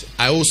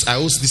 I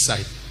host this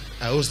side.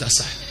 I host that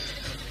side.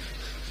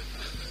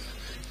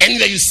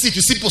 Anywhere you sit,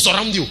 you see people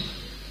surround you.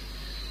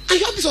 And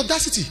you have this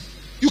audacity.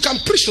 You can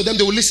preach to them,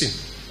 they will listen.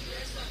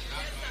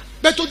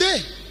 But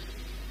today,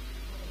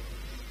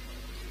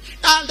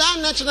 that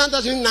lecturer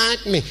doesn't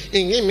like me.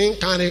 He gave me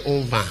carry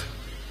over.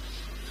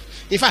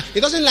 In fact, he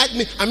doesn't like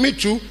me. And me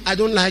too, I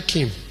don't like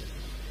him.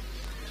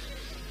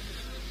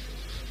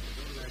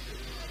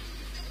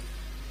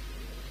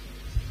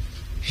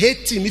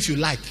 Hate him if you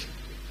like.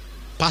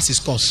 Pass his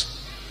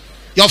course.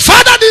 Your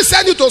father didn't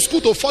send you to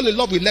school to fall in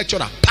love with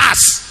lecturer.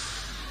 Pass.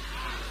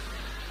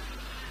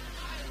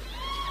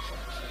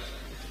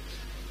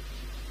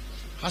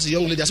 As a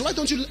young lady, I said, why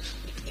don't you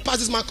pass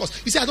this man course?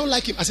 He said, I don't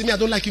like him. I said, me, I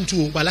don't like him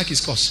too, but I like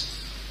his course.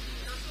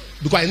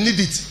 Because I need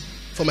it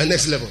for my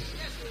next level.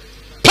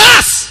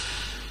 Pass!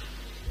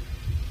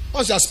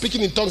 Once you are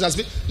speaking in tongues,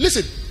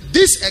 listen,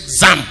 this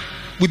exam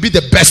will be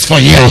the best for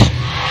you.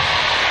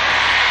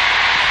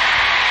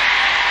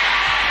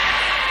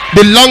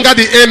 The longer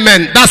the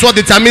amen, that's what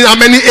determines how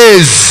many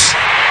A's.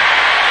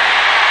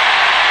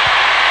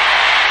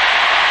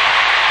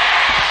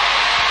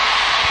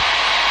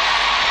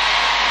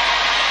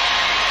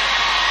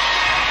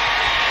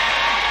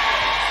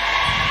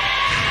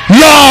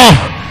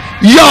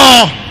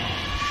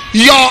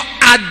 Your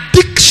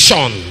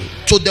addiction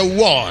to the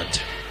word.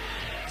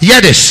 Hear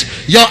this.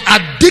 Your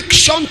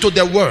addiction to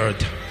the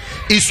word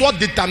is what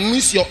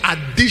determines your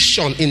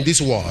addiction in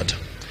this word.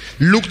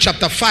 Luke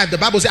chapter 5, the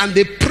Bible says, and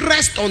they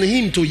pressed on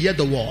him to hear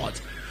the word.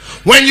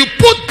 When you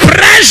put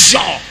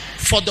pressure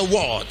for the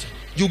word,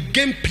 you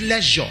gain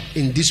pleasure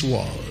in this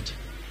world.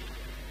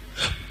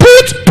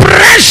 Put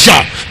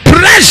pressure.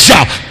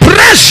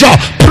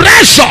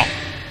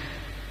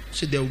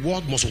 See, the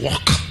word must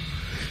work.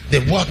 The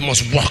word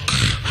must work.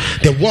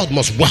 The word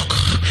must work.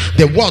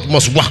 The word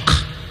must work.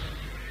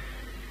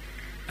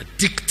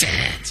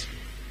 Addicted.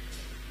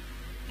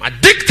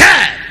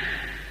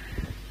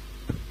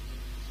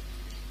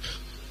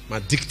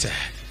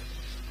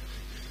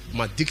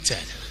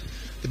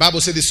 The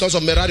Bible said the sons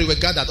of Merari were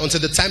gathered until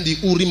the time the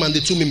Urim and the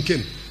Tumim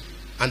came,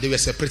 and they were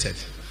separated.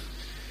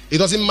 It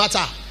doesn't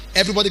matter.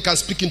 Everybody can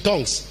speak in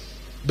tongues,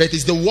 but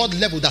it's the word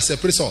level that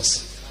separates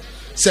us.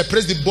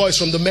 Separates the boys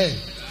from the men.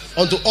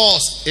 Unto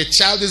us a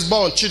child is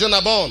born, children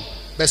are born,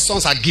 but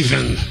sons are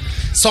given.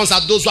 Sons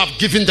are those who have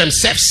given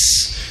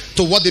themselves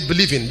to what they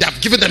believe in. They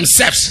have given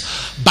themselves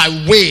by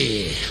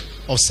way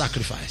of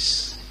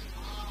sacrifice.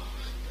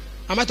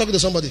 Am I talking to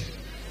somebody?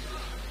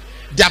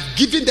 They have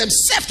given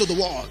themselves to the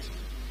word.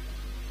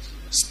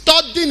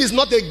 Studying is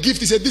not a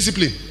gift, it's a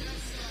discipline.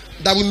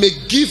 That we may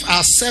give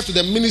ourselves to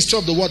the ministry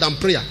of the word and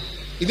prayer.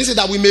 It means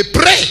that we may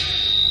pray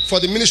for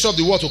the ministry of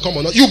the word to come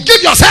on. You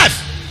give yourself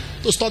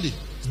to study.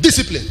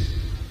 Discipline.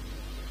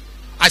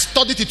 I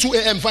studied till 2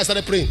 a.m. before I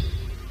started praying.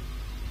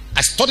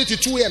 I studied till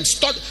 2 a.m.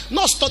 Study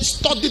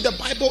the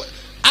Bible.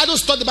 I don't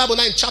study the Bible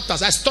now in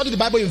chapters. I study the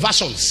Bible in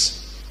versions.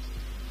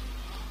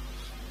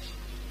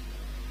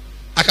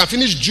 I can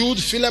finish Jude,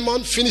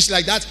 Suleman, finish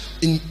like that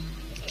in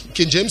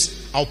King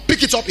James. I'll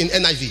pick it up in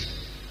NIV.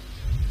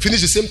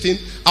 Finish the same thing.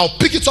 I'll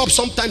pick it up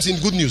sometimes in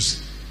Good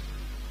News.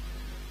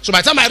 So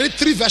by the time I read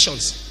 3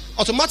 versions,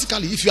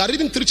 automatically, if you are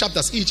reading 3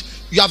 chapters each,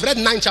 you have read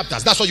 9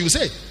 chapters. That's what you will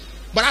say.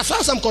 But as far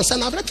as I'm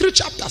concerned, I've read 3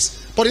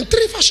 chapters, but in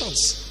 3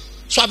 versions.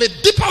 So I have a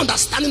deeper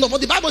understanding of what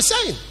the Bible is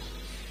saying.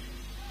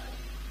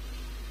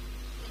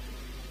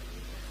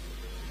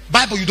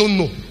 Bible you don't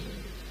know.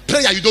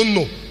 Prayer you don't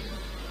know.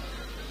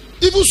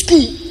 Even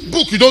school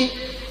book you don't.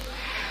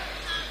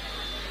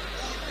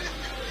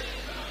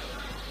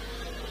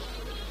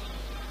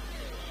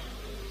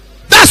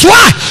 That's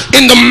why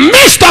in the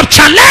midst of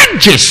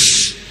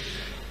challenges,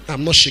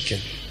 I'm not shaken.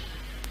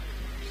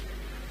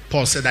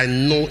 Paul said, I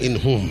know in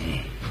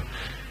whom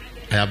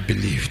I have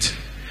believed,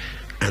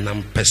 and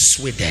I'm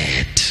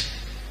persuaded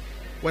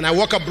When I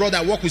walk abroad,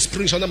 I walk with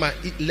springs under my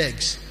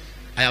legs.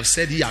 I have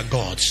said, ye are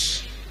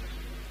gods.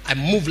 I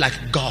move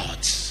like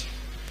gods.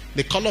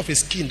 The color of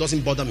his skin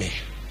doesn't bother me.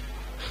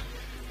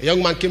 A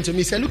young man came to me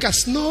and said, look at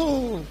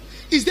snow.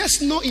 Is there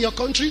snow in your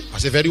country? I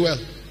said, very well.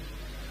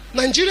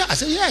 Nigeria? I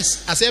said,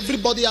 yes. I said,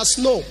 everybody has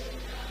snow.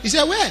 He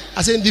said, where?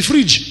 I said, in the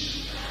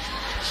fridge.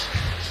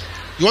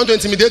 You want to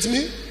intimidate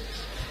me?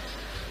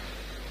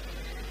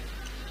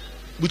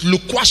 With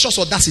loquacious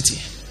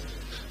audacity.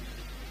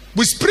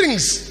 With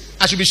springs,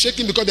 I should be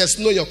shaking because there's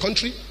snow in your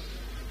country.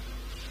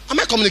 Am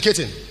I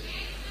communicating?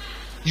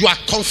 You are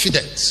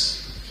confident.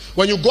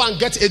 When you go and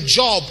get a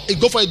job, you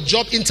go for a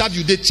job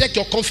interview, they check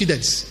your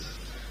confidence.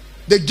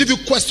 They give you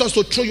questions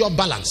to throw your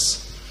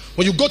balance.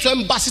 When you go to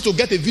embassy to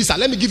get a visa,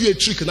 let me give you a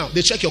trick now.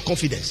 They check your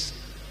confidence.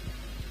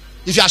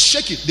 If you are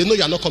shaking, they know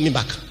you are not coming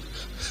back.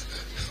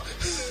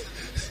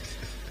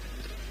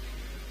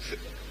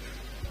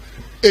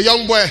 A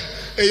young boy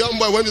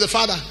went with the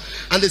father,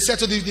 and they said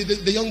to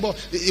the young boy,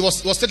 he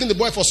was taking the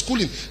boy for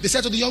schooling. They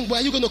said to the young boy,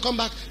 are you going to come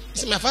back? He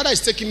said, my father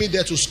is taking me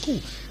there to school.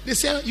 They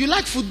said, you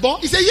like football?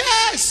 He said,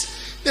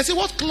 yes. They said,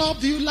 what club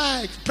do you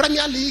like?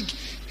 Premier League?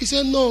 He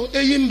said, no,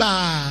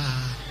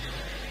 Eyimba.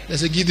 They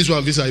said, give this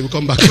one visa, he will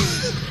come back.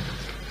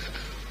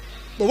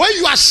 But when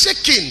you are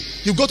shaking,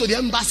 you go to the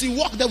embassy,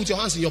 walk there with your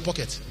hands in your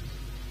pocket.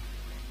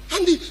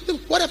 And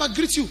whatever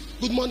greets you,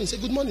 good morning, say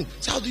good morning.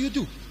 Say, how do you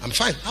do? I'm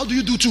fine. How do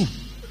you do too?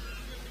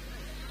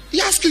 He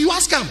asks you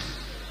ask him.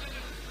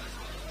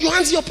 Your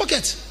hands in your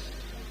pocket.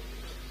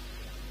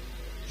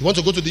 You want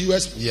to go to the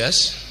US?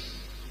 Yes.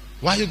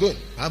 Why are you going?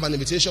 I have an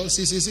invitation.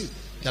 See.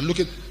 They're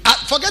looking.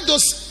 Forget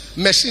those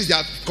machines they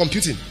are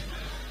computing.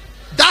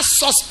 That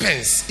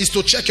suspense is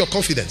to check your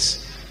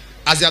confidence.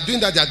 As they are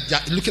doing that, they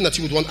are looking at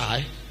you with one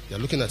eye. They are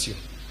looking at you.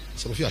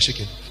 Some of you are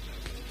shaking.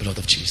 Blood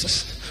of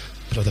Jesus.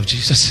 Blood of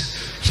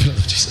Jesus. Blood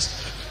of Jesus.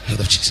 Blood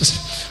of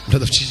Jesus.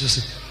 Blood of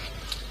Jesus.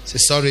 Say,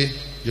 sorry,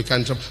 you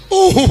can't jump.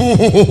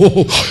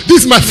 Oh,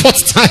 this is my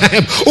fourth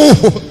time.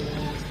 Oh.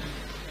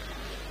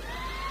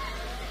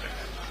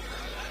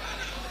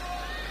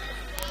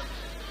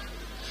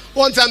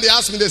 One time they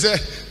asked me, they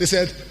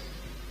said,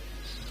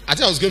 I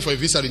think I was going for a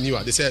visa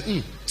renewal. They said,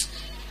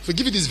 if we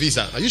give you this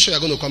visa, are you sure you're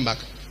going to come back?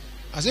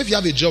 I said, if you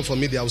have a job for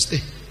me there, I'll stay.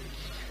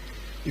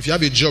 If you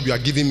have a job you are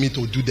giving me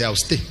to do there, I'll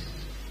stay. She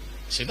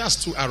said,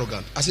 that's too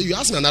arrogant. I said, you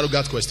asked me an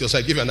arrogant question, so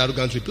I give you an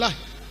arrogant reply.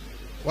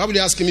 Why would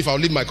you ask me if I'll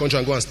leave my country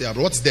and go and stay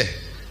abroad? What's there?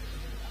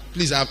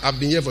 Please, I've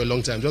been here for a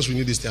long time. Just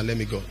renew this thing and let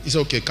me go. He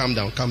said, okay, calm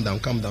down. Calm down.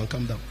 Calm down.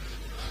 Calm down.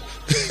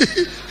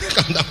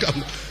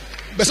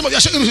 But some of you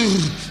are shaking.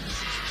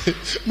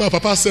 My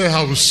papa said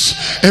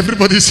house.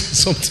 Everybody said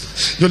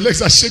something. Your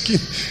legs are shaking.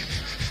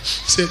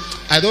 He said,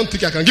 I don't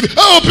think I can give it.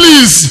 Oh,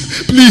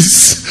 please.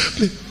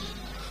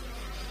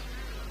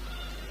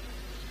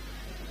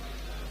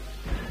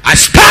 I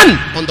stand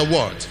on the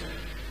word.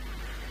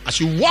 As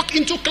you walk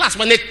into class,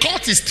 when a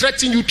court is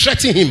threatening you,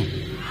 threaten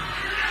him.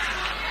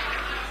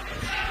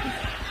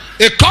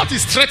 A court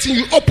is threatening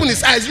you, open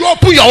his eyes, you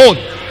open your own.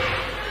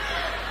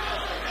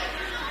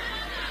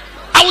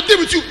 I will deal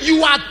with you.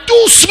 You are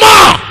too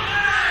small.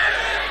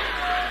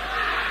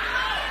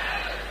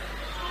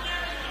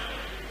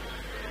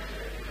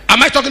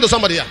 Am I talking to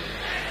somebody here?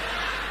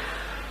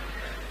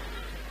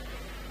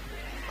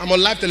 I'm on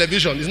live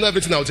television. It's not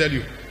everything I'll tell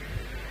you.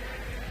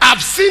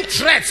 I've seen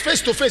threats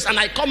face to face and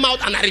I come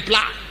out and I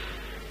reply.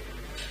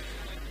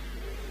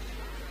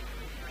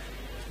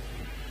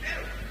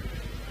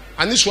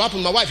 And this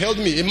happened. My wife held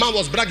me. A man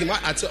was bragging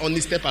on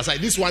his step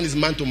aside. This one is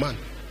man to man.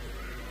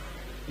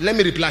 Let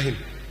me reply him.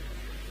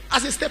 I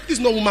said, step, this is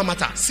no woman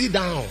matter. Sit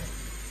down.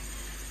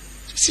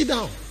 Sit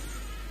down.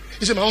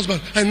 He said, my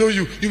husband, I know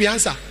you. You will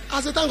answer.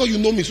 I said, thank God you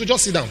know me, so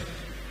just sit down.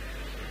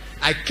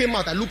 I came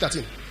out, I looked at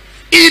him.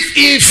 If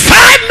in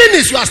 5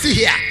 minutes you are still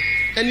here,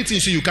 anything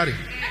you see, you carry.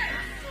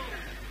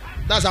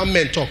 That's how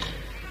men talk.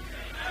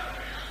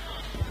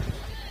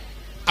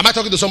 Am I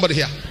talking to somebody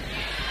here?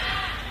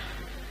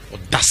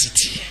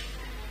 Audacity.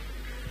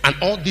 And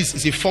all this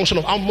is a function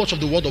of how much of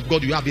the word of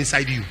God you have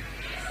inside you.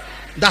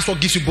 That's what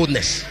gives you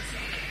boldness.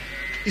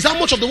 It's how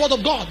much of the word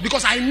of God.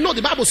 Because I know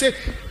the Bible says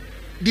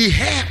the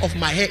hair of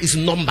my hair is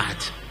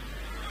numbered.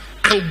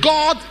 And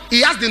God,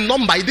 he has the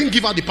number. He didn't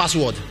give out the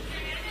password.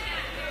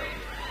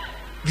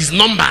 It's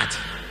numbered.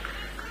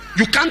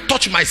 You can't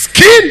touch my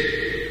skin.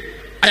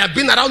 I have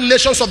been around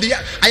nations of the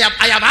earth. I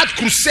have had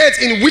crusades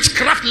in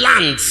witchcraft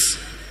lands.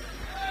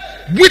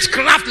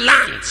 Witchcraft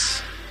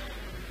lands.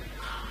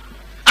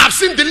 I've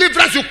seen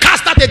deliverance. You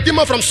cast out a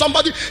demon from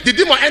somebody. The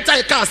demon enter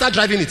a car and start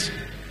driving it.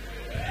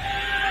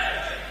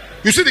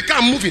 You see the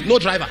car moving, no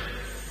driver.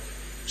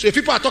 So if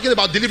people are talking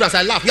about deliverance,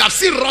 I laugh. We have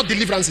seen raw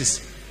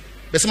deliverances.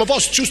 But some of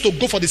us choose to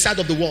go for the side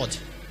of the word.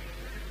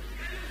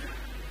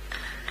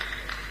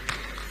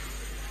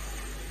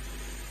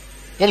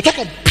 When we talk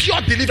of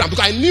pure deliverance,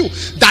 because I knew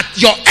that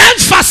your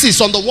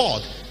emphasis on the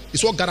word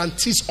is what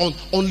guarantees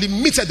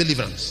unlimited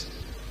deliverance.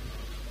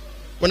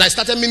 When I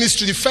started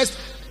ministry,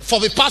 for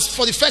the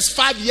first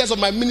 5 years of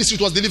my ministry,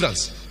 it was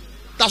deliverance.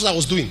 That's what I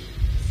was doing.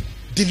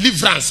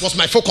 Deliverance was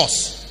my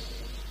focus.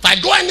 If I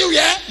go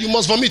anywhere, you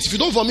must vomit. If you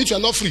don't vomit, you are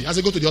not free. As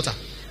I go to the altar,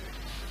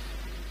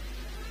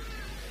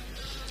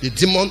 the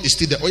demon is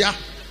still there. Oh yeah.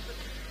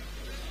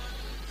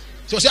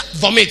 So say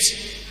vomit.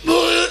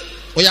 Oh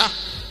yeah.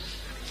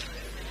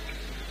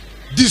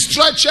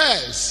 Destroy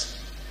chairs.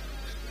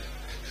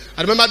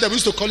 I remember they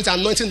used to call it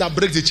anointing that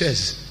breaks the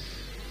chairs.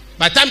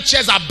 By the time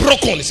chairs are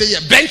broken, they say yeah,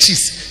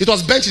 benches. It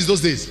was benches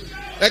those days.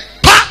 Like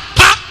pa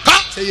pa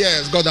pa. Say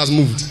yes, God has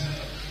moved.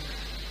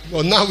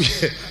 Well, now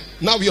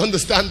we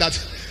understand that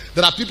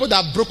there are people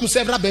that have broken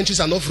several benches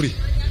and not free.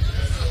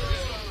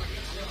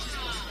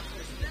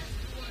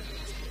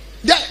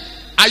 Yeah,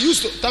 I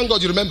used to thank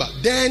God you remember.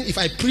 Then if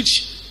I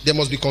preach, there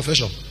must be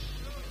confession.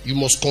 You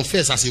must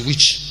confess as a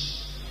witch.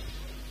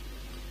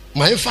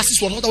 My emphasis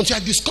was not until I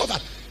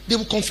discovered they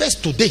will confess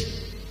today.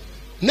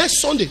 Next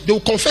Sunday, they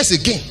will confess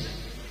again.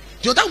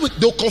 The other week,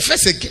 they will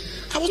confess again.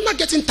 I was not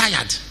getting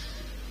tired.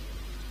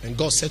 And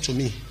God said to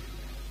me,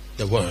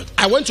 the word.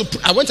 I went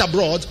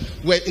abroad,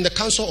 where in the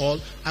council hall,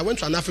 I went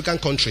to an African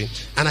country,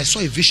 and I saw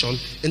a vision.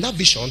 In that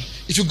vision,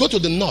 if you go to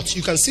the north,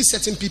 you can see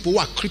certain people who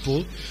are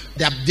crippled.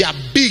 They are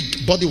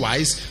big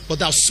body-wise, but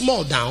they are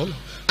small down.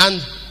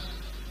 And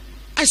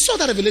I saw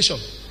that revelation.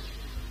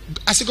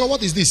 I said, God,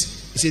 what is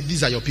this? He said,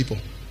 these are your people.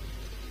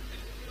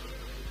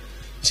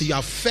 So you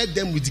have fed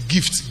them with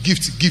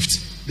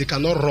gift. They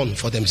cannot run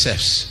for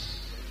themselves.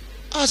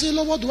 I said,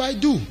 Lord, what do I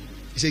do?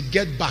 He said,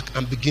 get back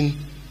and begin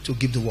to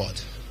give the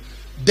word.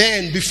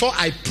 Then before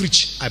I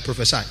preach, I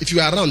prophesy. If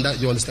you are around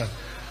that, you understand.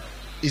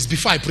 It's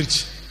before I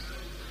preach,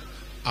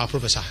 I'll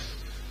prophesy.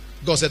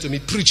 God said to me,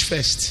 preach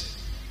first.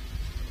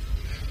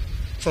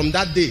 From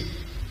that day,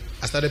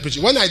 I started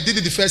preaching. When I did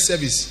it the first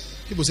service,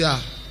 people say,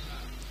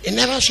 it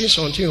never changed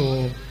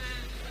something.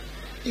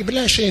 You be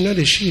like saying, no,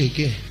 the she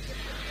again.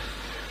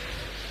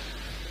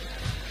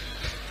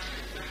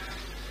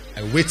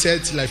 I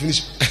waited till I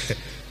finished.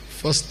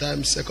 First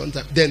time, second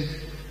time. Then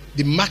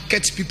the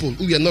market people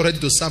who were not ready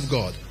to serve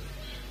God,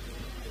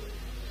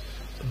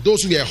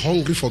 those who are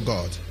hungry for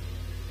God.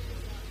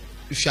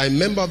 If you are a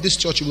member of this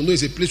church, you will know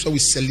it's a place where we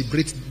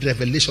celebrate the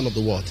revelation of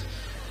the word.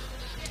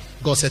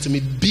 God said to me,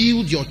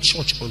 build your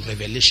church on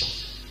revelation.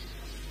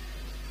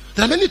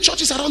 There are many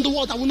churches around the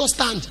world that will not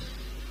stand.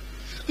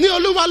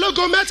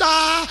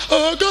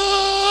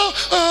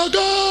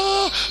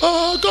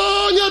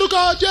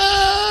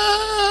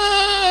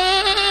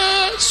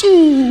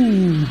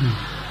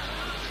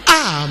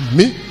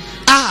 Amen.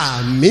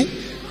 Amen.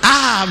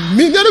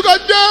 Amen.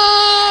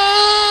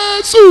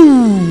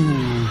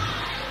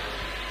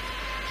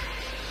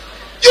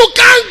 You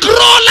can't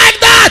grow like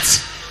that.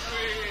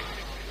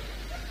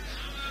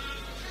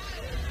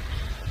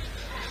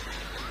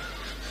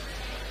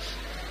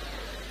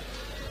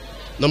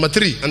 Number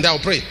 3, and then I'll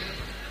pray.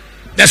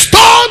 The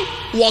stone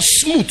was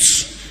smooth.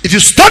 If you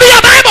study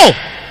your Bible,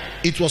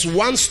 it was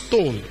one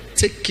stone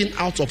taken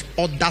out of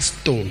other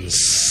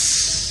stones.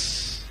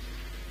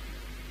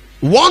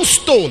 One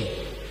stone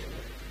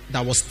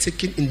that was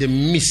taken in the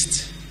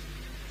midst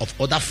of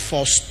other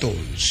 4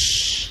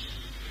 stones.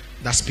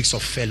 That speaks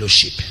of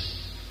fellowship.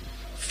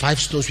 5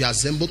 stones were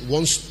assembled,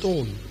 1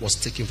 stone was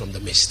taken from the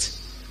midst.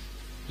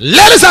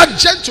 Ladies and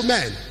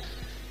gentlemen,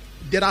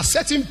 there are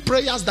certain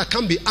prayers that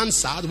can be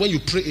answered when you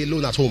pray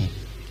alone at home.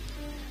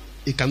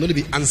 It can only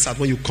be answered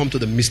when you come to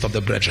the midst of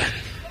the brethren.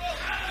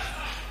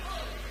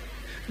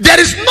 There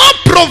is no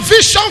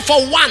provision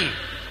for one.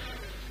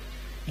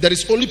 There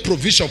is only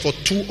provision for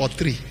 2 or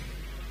 3.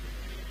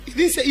 He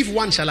didn't say if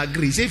one shall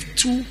agree. He said if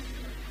 2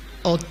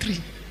 or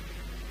 3.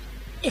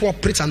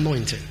 Corporate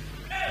anointing.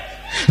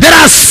 There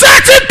are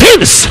certain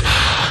things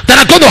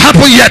that are going to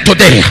happen here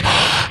today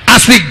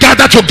as we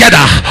gather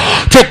together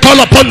to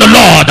call upon the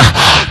Lord.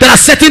 There are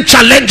certain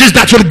challenges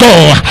that will go,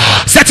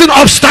 certain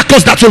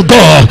obstacles that will go,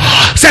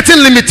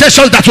 certain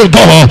limitations that will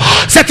go,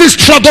 certain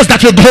struggles that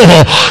will go,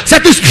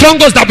 certain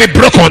strongholds that will be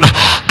broken.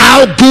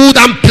 How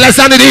good and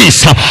pleasant it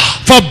is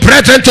for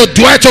brethren to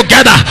dwell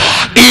together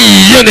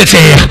in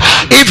unity.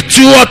 If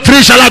 2 or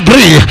 3 shall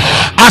agree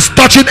as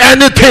touching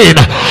anything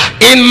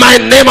in my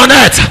name on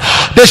earth,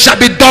 they shall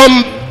be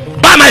done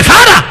by my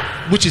Father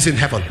which is in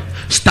heaven.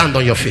 Stand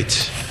on your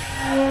feet.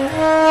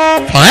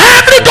 For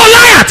every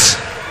Goliath,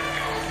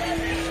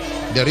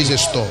 there is a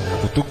stone.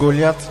 Pour tout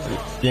Goliath,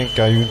 bien qu'il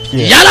y a une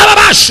pierre.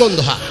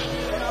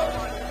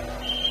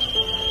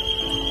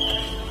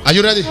 Are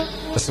you ready?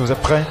 Est-ce que vous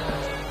êtes prêts?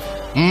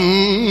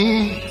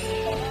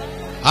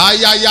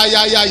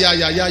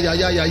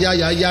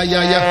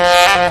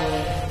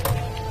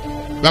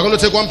 We're going to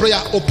take one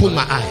prayer. Open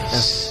my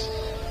eyes.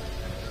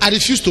 I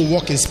refuse to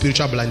walk in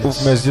spiritual blindness.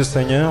 Ouvre mes yeux,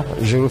 Seigneur.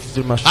 Je refuse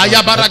de marcher.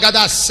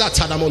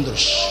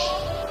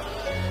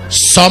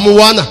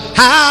 Someone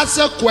has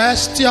a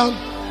question.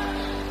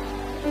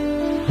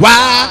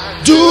 Why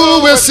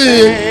do we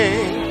sing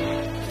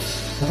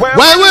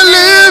when we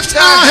lift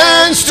our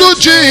hands to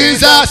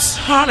Jesus?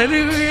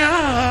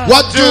 Hallelujah.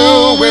 What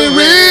do we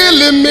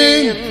really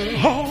mean?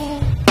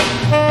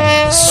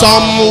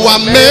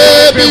 Someone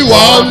may be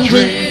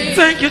wondering,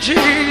 Thank you,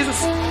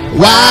 Jesus.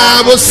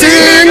 why we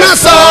sing a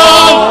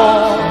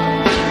song.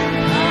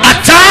 At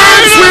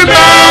times eyes we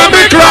may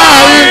be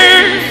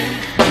crying,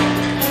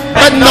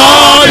 but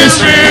none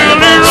is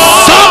really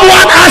wrong.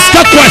 Someone ask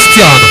a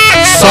question.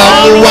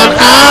 Someone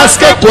ask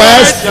a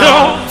question.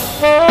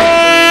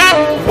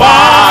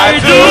 Why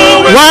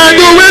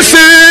do we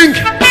sing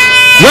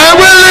when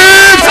we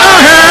lift our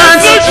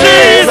hands?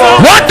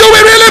 What do we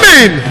really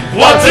mean?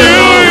 What do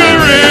you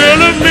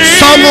really mean?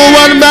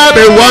 Someone may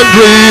be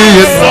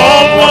wondering.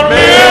 Someone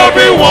may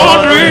be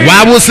wondering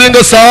Why we sing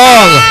a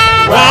song?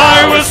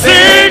 why we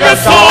sing a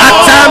song. At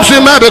times we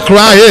may be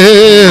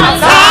crying. At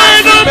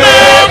times we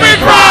may be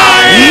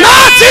crying.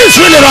 Nothing's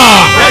really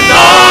wrong. And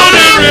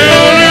nothing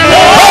really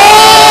wrong.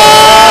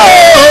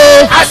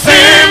 Oh, I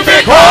sing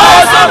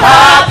because I'm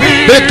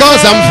happy.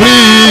 because I'm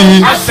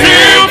free. I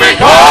sing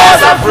because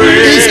I'm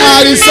free. His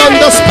eye is on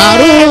the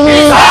sparrow.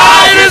 His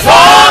eye is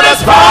on the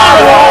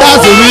sparrow.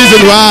 That's the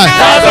reason why.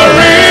 That's the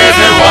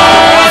reason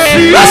why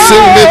I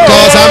sing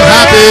because I'm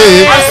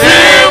happy. I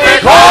sing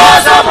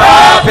because I'm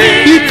happy.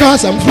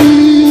 Because I'm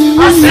free.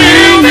 I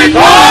sing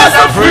because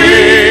I'm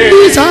free.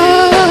 His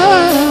eye.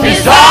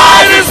 His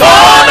eye is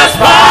on the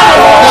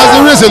sparrow. That's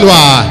the reason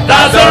why.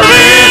 That's the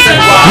reason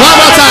why. One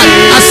more time.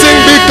 I sing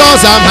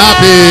because I'm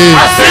happy.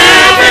 I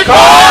sing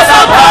because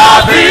I'm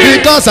happy.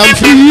 Because I'm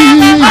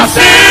free. I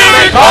sing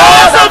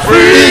because I'm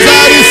free. His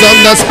eye is on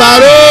the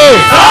sparrow.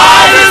 His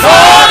eye is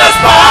on the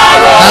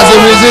sparrow. That's the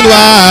reason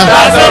why.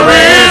 That's the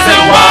reason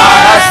why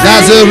I sing.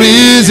 That's the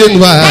reason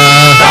why.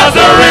 That's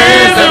the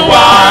reason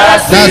why I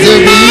sing. That's the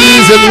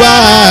reason why.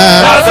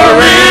 That's the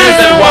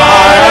reason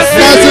why I sing.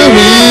 That's the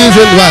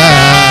reason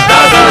why.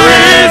 That's the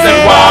reason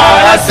why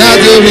I sing.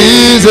 That's the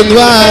reason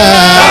why.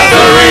 That's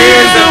the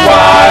reason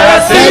why I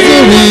That's the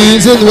sing.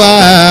 reason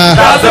why.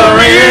 That's the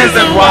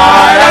reason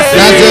why I sing.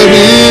 That's the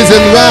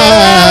reason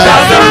why.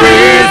 That's the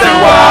reason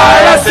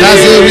why I sing.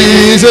 That's the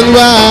reason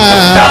why.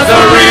 That's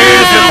the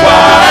reason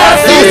why I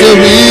sing. That's the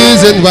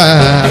reason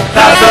why.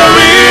 That's the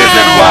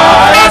reason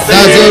why I sing.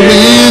 That's the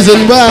reason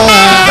why.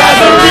 That's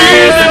the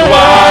reason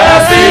why I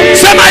sing.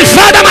 Say, my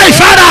father, my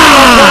father.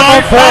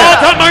 My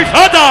father, my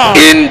father.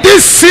 In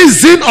this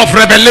season of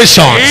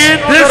revelation, In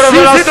this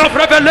season of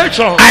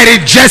revelation, I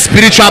reject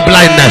spiritual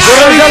blindness.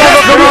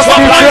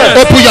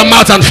 Open your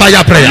mouth and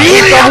fire prayer.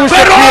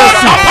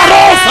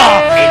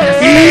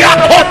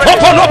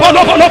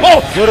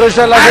 Je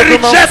rejette I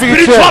l'aveuglement reject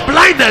spiritual spirituel.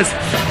 blindness.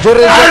 Je I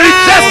rejette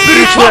reject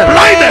spiritual spirituel.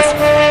 blindness.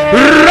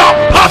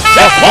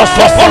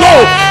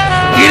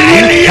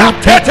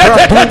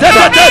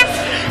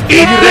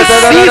 In this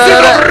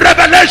season of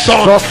revelation,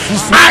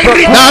 I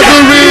reject That's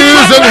the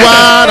reason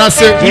why I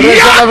sing. Je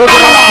rejette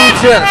l'aveuglement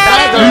spirituel.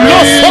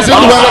 That's the reason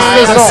why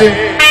I sing.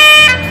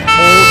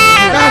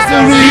 That's the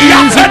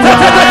reason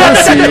why I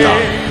sing.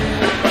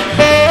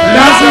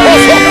 That's the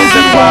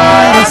reason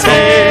why I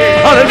sing.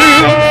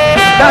 Hallelujah.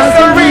 That's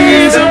the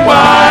reason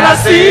why I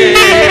see.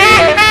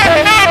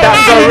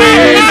 That's the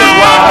reason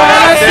why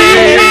I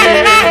see.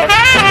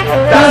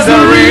 That's the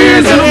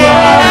reason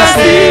why I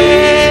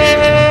see.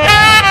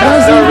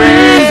 That's the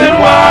reason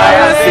why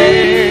I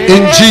see.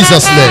 In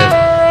Jesus' name.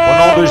 Au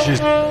nom de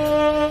Jésus.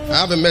 I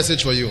have a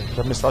message for you.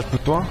 J'ai un message pour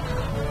toi.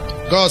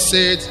 God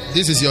said,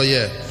 this is your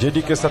year. J'ai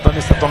dit que cette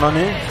année c'est ton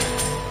année.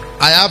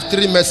 I have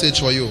 3 messages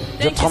for you.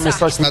 J'ai 3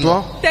 messages pour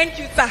toi. Thank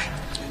you, sir.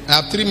 I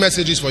have 3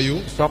 messages for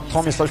you. J'ai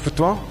 3 messages pour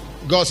toi.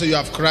 God said you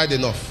have cried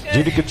enough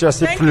J'ai dit que tu as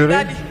assez Thank you, pleuré.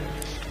 Daddy.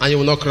 and you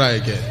will not cry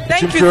again. Tu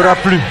Thank ne you, pleureras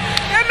sir. plus.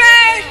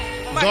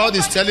 Amen. God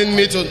is telling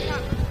me to.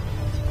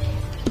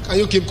 Can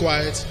you keep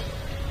quiet?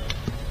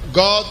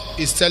 God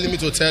is telling me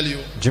to tell you.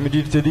 Dieu me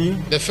dit de te dire,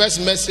 The first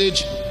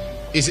message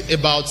is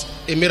about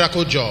a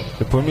miracle job.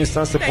 le premier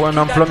sens c'est pour un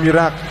emploi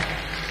miracle.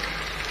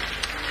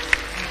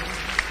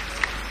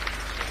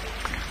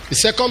 The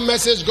second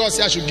message God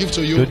said I should give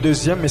to Le you,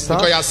 deuxième message,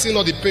 because you have seen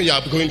all the pain you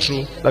are going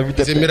through, la vie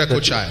is a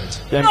miracle child.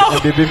 Il y a un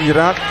bébé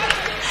miracle.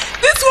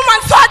 This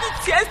woman saw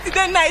it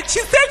yesterday night. She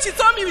said she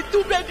saw me with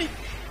 2 babies.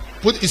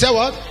 You said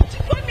what? She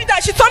told me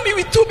that she saw me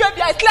with 2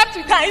 babies. I slept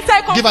with her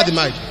inside. Give her the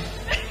mic.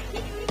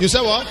 You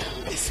said what?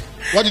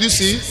 What did you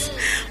see?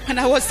 When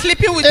I was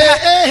sleeping with Hey, her.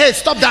 hey, hey,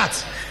 stop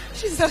that.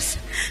 Jesus,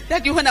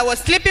 Daddy, when I was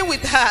sleeping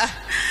with her,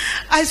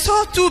 I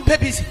saw 2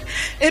 babies,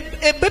 a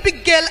baby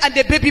girl and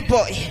a baby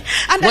boy.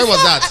 And When I was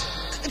saw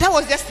that? That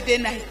was yesterday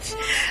night.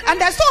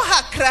 And I saw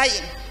her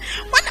crying.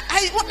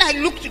 When I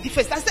looked to the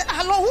face, I said,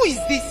 hello, who is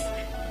this?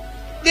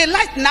 The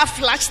light now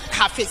flashed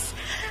her face.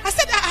 I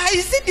said,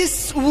 is it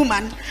this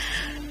woman?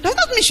 Does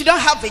that mean she don't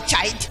have a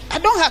child? I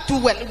don't have too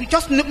well. We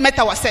just met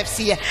ourselves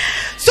here.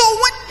 So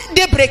when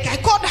daybreak, I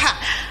called her.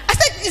 I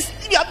said,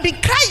 you have been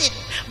crying.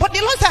 But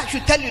the Lord said I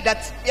should tell you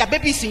that your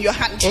baby is in your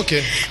hand.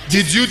 Okay.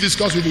 Did you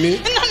discuss with me?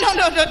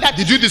 No. That,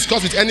 Did you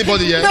discuss with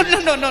anybody here?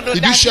 No.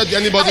 Did you share with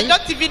anybody? I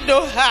don't even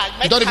know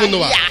her. You don't even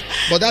know her.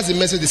 Yeah. But that's the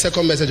message, the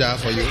second message I have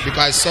for you. Because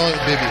I saw a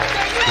baby.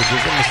 Le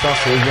deuxième message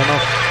c'est il y en a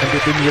un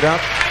bébé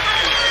miracle.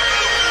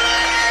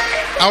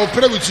 I will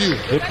pray with you.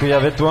 Je vais prier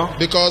avec toi.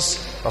 Because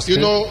you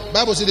know,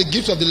 Bible says the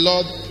gift of the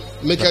Lord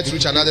maketh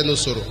rich and addeth no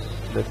sorrow.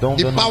 Les dons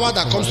The viennent power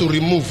that comes to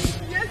remove,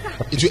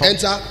 it will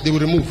enter, they will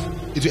remove.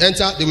 It will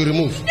enter, they will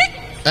remove.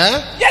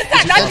 Eh? Yes, sir.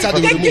 It will enter,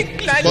 they will Take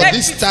remove. it like But that.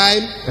 this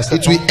time,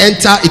 it will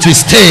enter, it will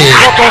stay.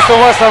 Quand on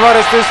saura, ça va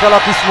rester jusqu'à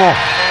l'accouchement.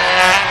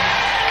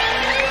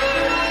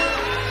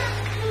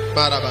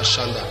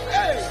 Marabashanda.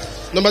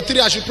 Number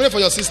 3, I should pray for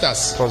your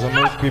sisters.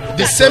 Troisièmement, prie pour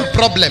The toi. same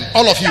problem,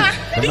 all of you.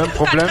 Le même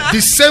problème. The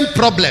same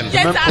problem.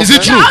 Yes, sir. Is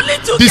it true? Only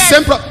two The guys.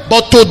 same problem.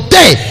 But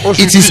today,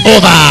 it is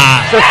over.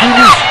 C'est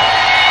fini.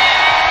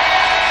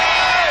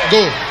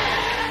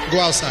 Go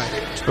outside.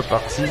 Tu peux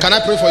partir. Can I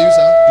pray for you,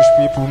 sir? Puis-je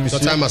prier pour Your monsieur?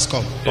 time has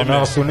come. Ton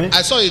heure a sonné.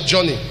 I saw a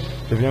journey.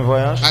 Tu viens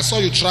voyage. I saw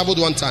you traveled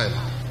one time.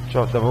 Tu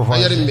vas d'abord Are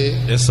you hearing voyager.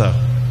 me? Yes, sir.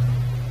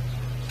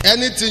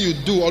 Anything you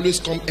do always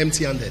come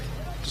empty-handed.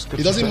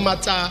 It doesn't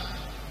matter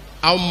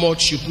how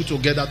much you put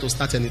together to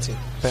start anything.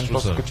 Peu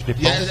importe ce que tu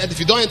dépenses. Yeah, if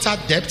you don't enter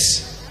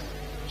debts,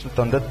 Tu ne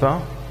t'endettes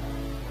pas.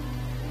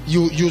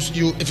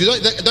 if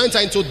you don't enter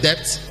into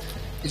debt,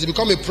 it will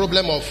become a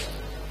problem of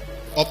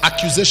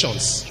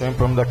accusations. Tu as un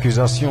problème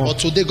d'accusation. But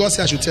today, God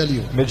says I should tell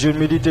you, Mais Dieu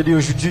me dit te dire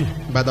aujourd'hui,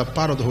 by the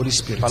power of the Holy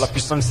Spirit, par la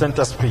puissance du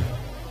Saint-Esprit,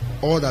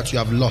 all that you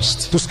have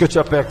lost tout ce que tu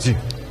as perdu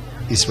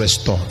is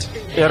restored.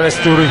 est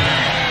restauré.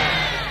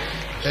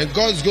 And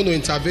God is going to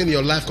intervene in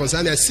your life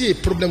concerning. I see a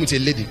problem with a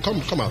lady. Come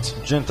out.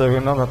 Dieu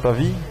intervenant dans ta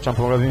vie, tu as un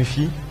problème avec une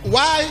fille.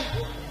 Why?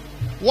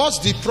 What's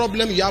the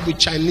problem you have with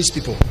Chinese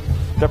people?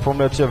 Quel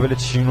problème tu as avec les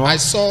Chinois? I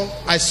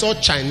saw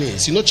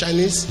Chinese. You know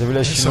Chinese? J'ai vu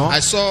les Chinois.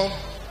 I saw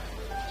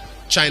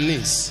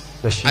Chinese.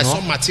 Les I Chinois.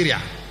 saw material.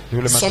 J'ai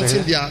vu le Something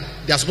matériel.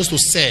 they are supposed to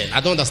sell.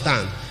 I don't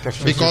understand.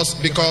 Quelque chose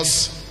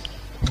Because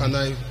can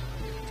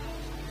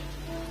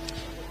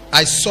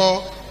I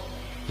saw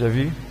J'ai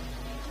vu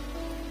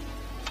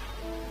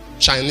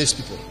Chinese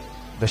people.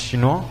 les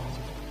Chinois.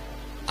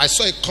 I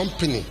saw a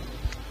company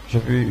J'ai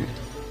vu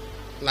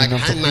like Une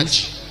entreprise.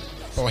 Hainaji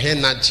or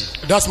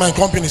Henaji. That's my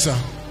company, sir.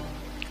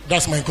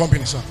 That's my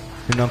company, sir.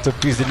 une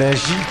entreprise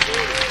d'énergie.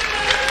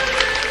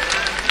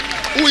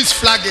 Who is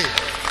Flagge?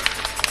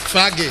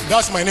 Flagge.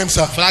 That's my name,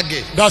 sir.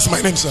 Flagge. That's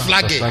my name, sir.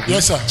 Flagge. Flagge.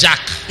 Yes, sir. Jack.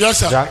 Yes,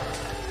 sir. Jack,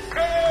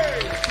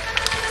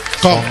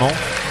 Come. son nom.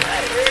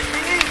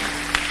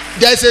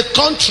 There is a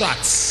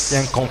contract Il y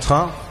a un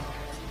contrat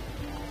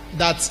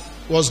that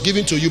was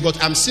given to you, but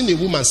I'm seeing a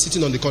woman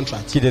sitting on the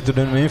contract. qui est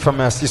donné. Une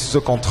femme est assise sur ce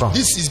contrat.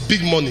 This is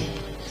big money.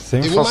 C'est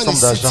The une woman façon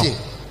is d'argent. sitting,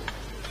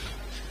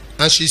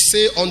 and she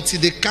say until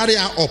they carry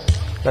her up,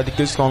 C'est-à-dire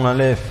que lorsqu'on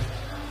l'enlève,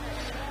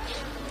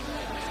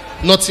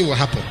 nothing will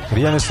happen.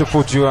 rien ne se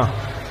produira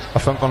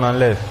afin qu'on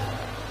l'enlève.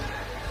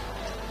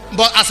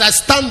 But as I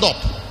stand up,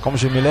 Comme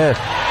je me lève,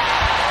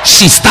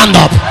 she stand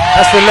up.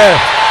 elle se lève.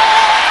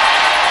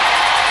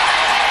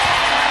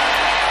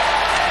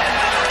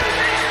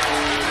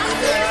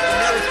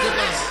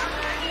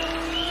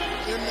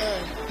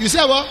 You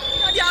say what?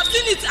 Daddy, I've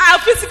seen it. I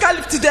have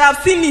physically today.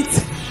 I've seen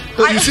it.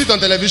 Oh, I- you see it on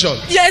television.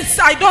 Yes,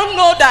 I don't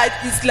know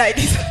that it's like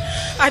this.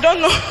 I don't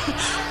know.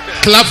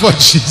 Clap for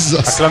Jesus.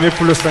 Acclamez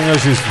pour le Seigneur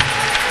Jésus.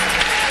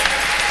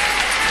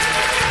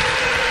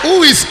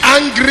 Who is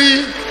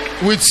angry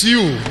with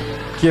you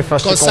Qui est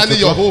fâché concerning contre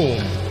your toi home?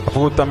 à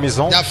propos de ta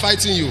maison, They are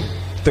fighting you.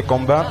 te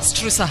combattre. That's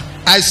true, sir.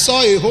 I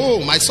saw a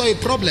home. I saw a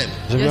problem.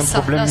 J'ai vu un Yes, sir.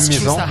 problème, That's une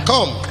true, maison. sir.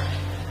 Come,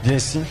 Viens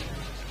ici,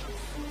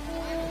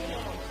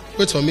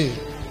 wait for me.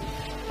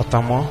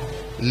 attends-moi.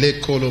 Le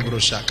Kolo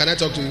Brosha. Can I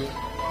talk to you?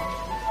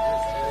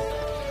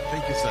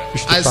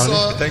 Puis je I te parle.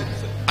 saw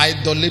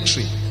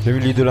idolatry J'ai vu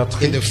in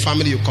l'idolâtrie. the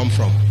family you come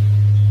from.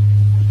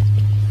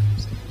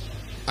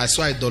 I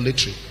saw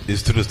idolatry.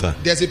 It's true, sir.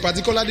 There's a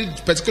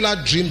particular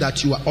dream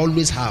that you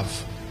always have.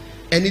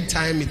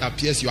 Anytime it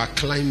appears you are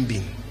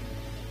climbing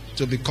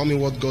to becoming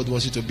what God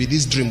wants you to be,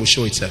 this dream will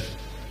show itself.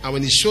 And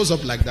when it shows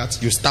up like that,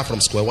 you start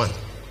from square one.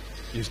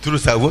 It's true,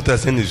 sir. What I'm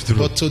saying is true.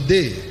 But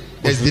today,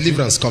 there's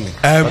deliverance coming.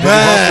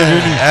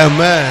 Amen.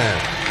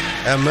 Amen.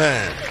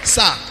 Amen.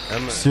 Sir,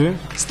 Monsieur,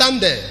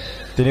 stand there.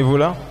 tenez-vous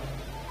là.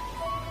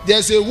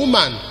 There's a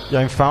woman Il y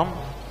a une femme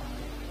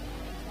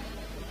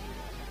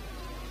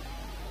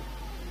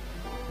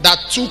that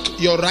took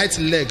your right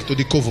leg to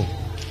the coven.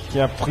 qui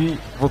a pris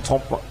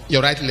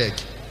Your right leg.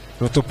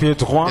 votre pied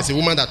droit There's a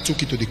woman that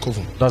took it to the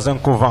coven. dans un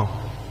couvent.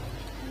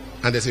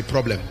 And there's a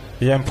problem.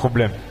 Il y a un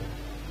problème.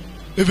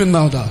 Even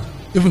now, that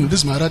even this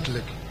is my right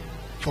leg.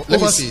 For Let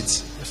me over, see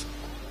it.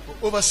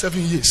 for over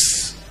 7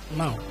 years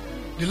now,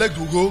 the leg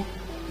will go,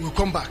 will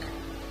come back,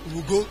 it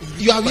will go. It will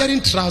You are come back.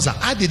 wearing trousers.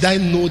 How did I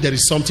know there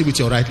is something with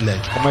your right leg?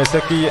 Comment est-ce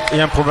qu'il y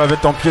a un problème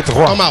avec ton pied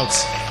droit? Come out.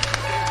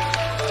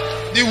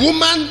 The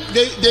woman,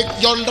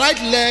 your right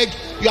leg,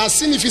 you are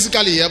seeing it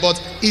physically here, but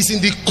it's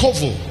in the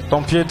coven.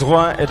 Ton pied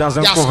droit est dans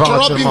un They are couvent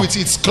scrubbing actuellement. with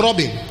it,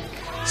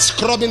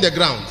 scrubbing the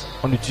ground.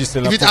 On utilise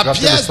cela If it pour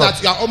gratter le appears sol.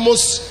 that you are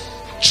almost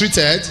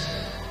treated,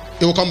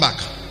 it will come back.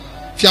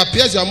 If it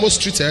appears you are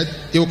almost treated,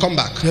 it will come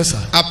back. Yes,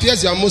 sir.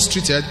 Appears you are almost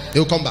treated, it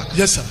will come back.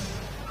 Yes, sir.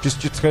 Plus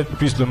tu traites,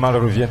 plus le mal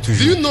revient Do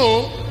toujours. you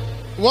know,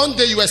 one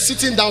day you were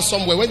sitting down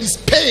somewhere, when this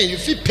pain, you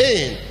feel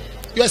pain.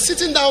 You were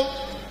sitting down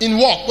in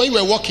work, when you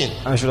were walking.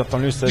 Un jour dans ton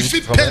lieu, You service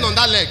feel de pain travail. on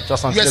that leg. Tu as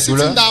senti You were la sitting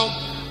douleur. down.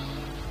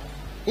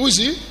 Who is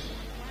he?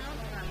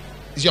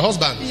 It's your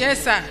husband.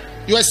 Yes, sir.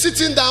 You are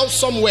sitting down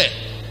somewhere.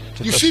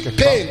 Tu You as feel quelque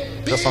pain.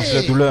 part. Tu as senti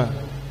la Pain. douleur.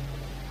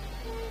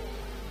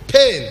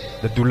 pain.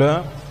 de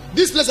douleur.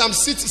 This place I'm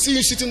seeing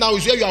you sitting now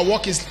is where you are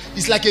walking.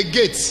 It's like a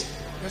gate.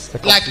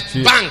 C'est Like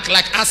constitué bank,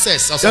 like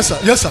access. Or Yes, sir.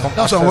 something. Yes, sir.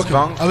 That's what I'm working.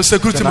 Bank. I'm a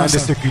security C'est man. un Sir.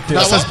 des sécurités.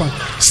 Access Bank.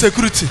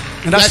 Security.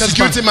 And You are a Access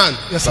security Bank. man.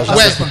 Yes, sir.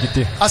 Where? Access Bank.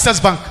 Sécurité. Access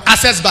Bank.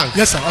 Access Bank.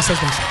 Yes, sir. Access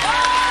Bank. Sir.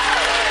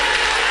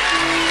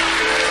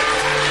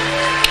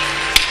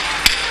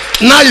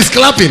 Now he's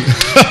clapping.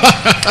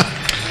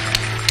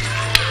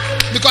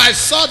 Because I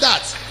saw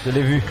that. Je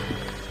l'ai vu.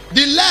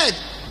 The leg,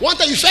 one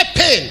time you felt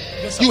pain.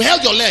 You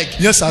held your leg.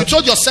 Yes, sir. You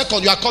told your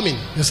second, you are coming.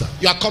 Yes, sir.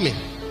 You are coming.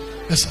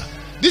 Yes, sir.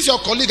 This your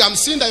colleague. I'm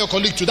seeing that your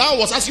colleague too. That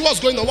was asking what's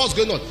going on. What's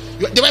going on?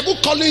 They were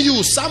both calling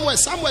you somewhere.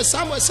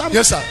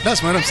 Yes, sir.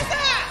 That's my name, sir.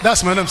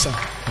 That's my name, sir.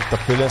 Il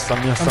t'appelait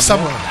Samir. I'm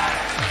Samuel.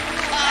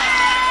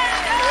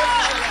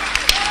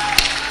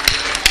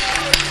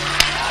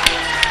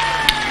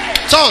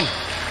 Turn,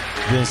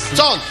 Viens ici.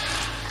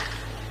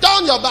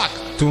 turn your back.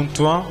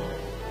 Tourne-toi.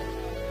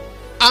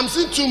 I'm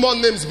seeing two more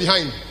names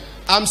behind.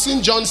 I'm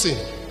seeing Johnson.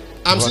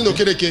 I'm seeing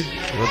Okereke.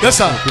 Yes,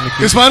 sir.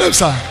 It's my name,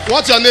 sir.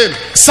 What's your name?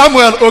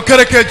 Samuel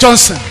Okereke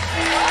Johnson.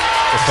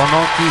 C'est son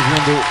nom qui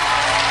vient de.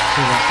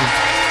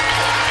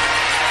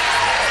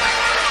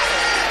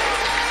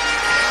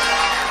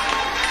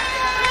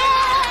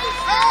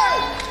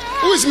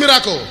 Who is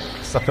Miracle?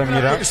 Ça s'appelle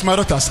Mira. It's my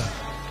daughter, sir.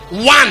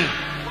 One.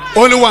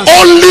 Only one. Sir.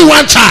 Only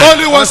one child.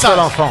 Only one, Un seul sir.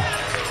 enfant.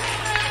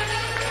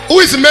 Who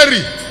is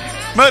Mary?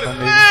 Mary.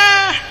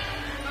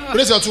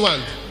 Raise your two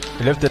hands.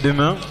 Lève tes deux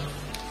mains.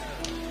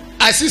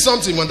 I see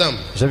something, madam.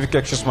 J'ai vu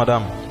quelque chose,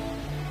 madame.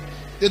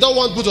 They don't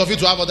want both of you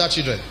to have other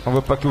children. On ne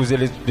veut pas que vous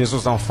ayez des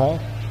autres enfants.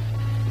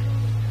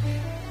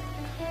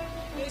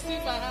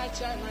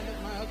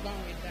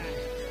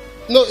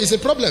 No, it's a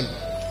problem.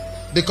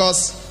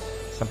 Because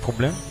C'est un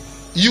problème.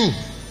 you,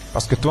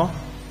 Parce que toi,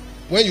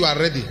 when you are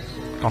ready,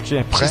 quand tu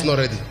es prêt, she's not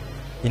ready.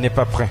 il n'est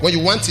pas prêt. When you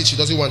want it, she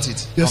doesn't want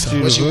it. Yes, sir. Tu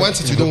When le she veux, wants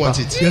it, il you ne don't veut want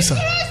pas. it. Yes, sir.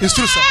 It's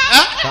true, sir.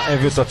 Quand elle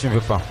veut, toi, tu ne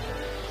veux pas.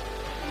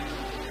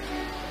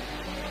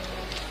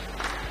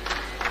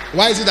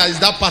 Why is it that it's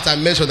that part I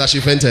mentioned that she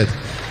fainted?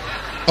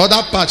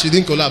 Other part she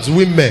didn't collapse.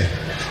 Women.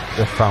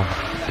 Les femmes.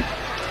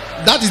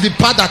 That is the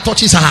part that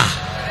touches her.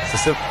 C'est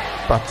cette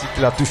partie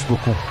qui la touche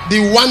beaucoup. The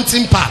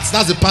wanting part.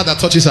 That's the part that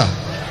touches her.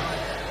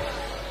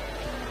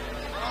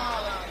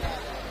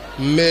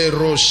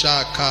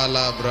 Merosha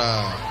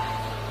Kalabra.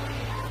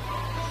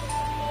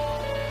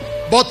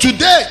 But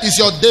today is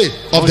your day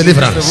of C'est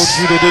deliverance. votre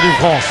jour de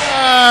délivrance.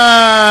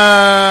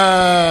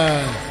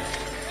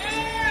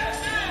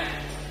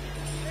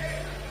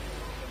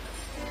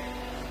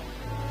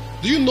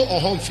 Do you know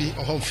Ohomfi?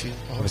 Ohomfi.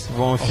 C'est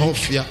bon, fille.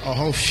 Ohomfia.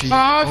 Ohomfi.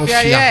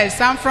 Ohomfia, yes,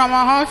 I'm from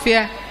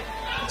Ohomfia.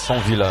 Son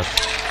village.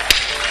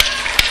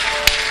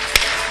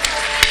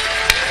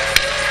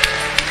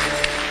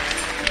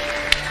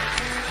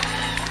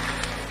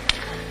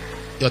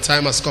 Your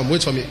time has come.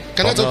 Wait for me.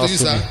 Can I talk to you,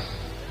 sir?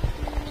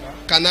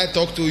 Can I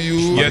talk to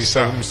you? Yes,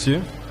 sir.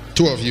 Monsieur,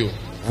 Two of you.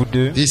 vous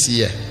deux, This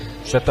year,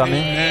 cette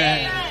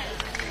année,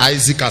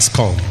 Isaac has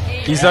come.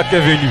 Isaac est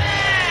venu.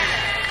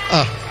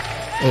 Ah.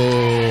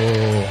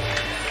 Oh.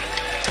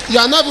 You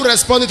are not even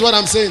responding to what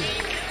I'm saying.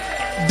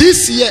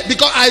 This year,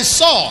 because I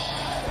saw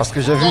Parce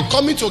que j'ai vu. your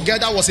coming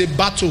together was a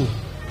battle.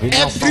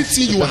 Venir ensemble,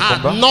 Everything you c'était un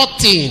had, combat.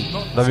 nothing.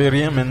 Vous n'avez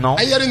rien maintenant.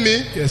 Are you hearing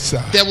me? Yes,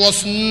 sir. There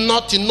was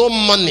nothing, no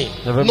money,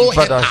 J'avais no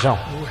pas help. d'argent.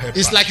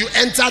 It's like you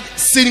entered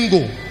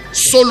single,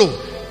 solo,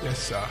 Yes,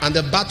 sir. and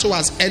the battle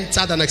has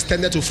entered and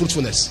extended to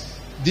fruitfulness.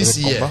 This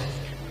Le year, combat.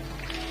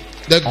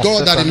 the En God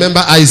cette that année,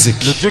 remember Isaac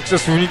Le Dieu qui se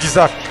souvenu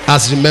d'Isaac.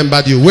 has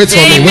remembered you. Wait for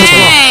me. Wait for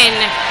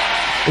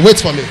me. Wait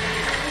for me.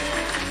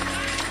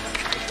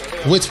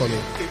 Wait for me.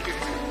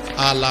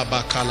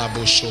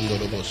 Alabakalabo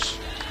shondolobos.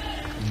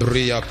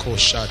 Bria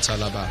kosha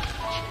talaba.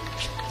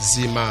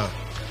 Zima.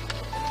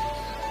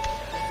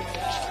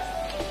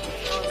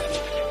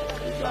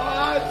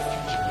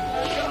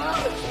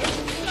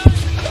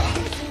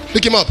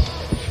 Pick him up.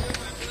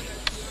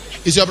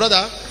 Is your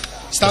brother?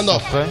 Stand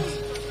up. Après,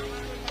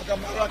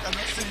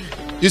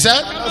 You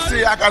said?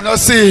 See, I cannot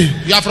see.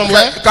 You are from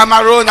where?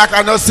 Cameroon, I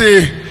cannot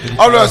see.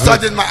 All of a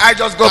sudden, my eye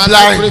just go Can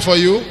I pray blind. for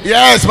you?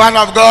 Yes, man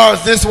of God,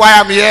 this is why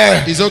I'm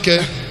here. It's okay.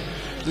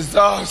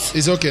 Jesus,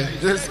 It's okay.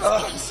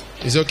 Jesus.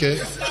 It's okay.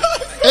 Hey,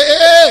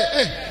 hey,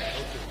 hey, hey.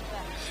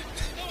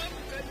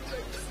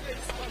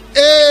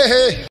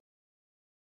 Hey, hey.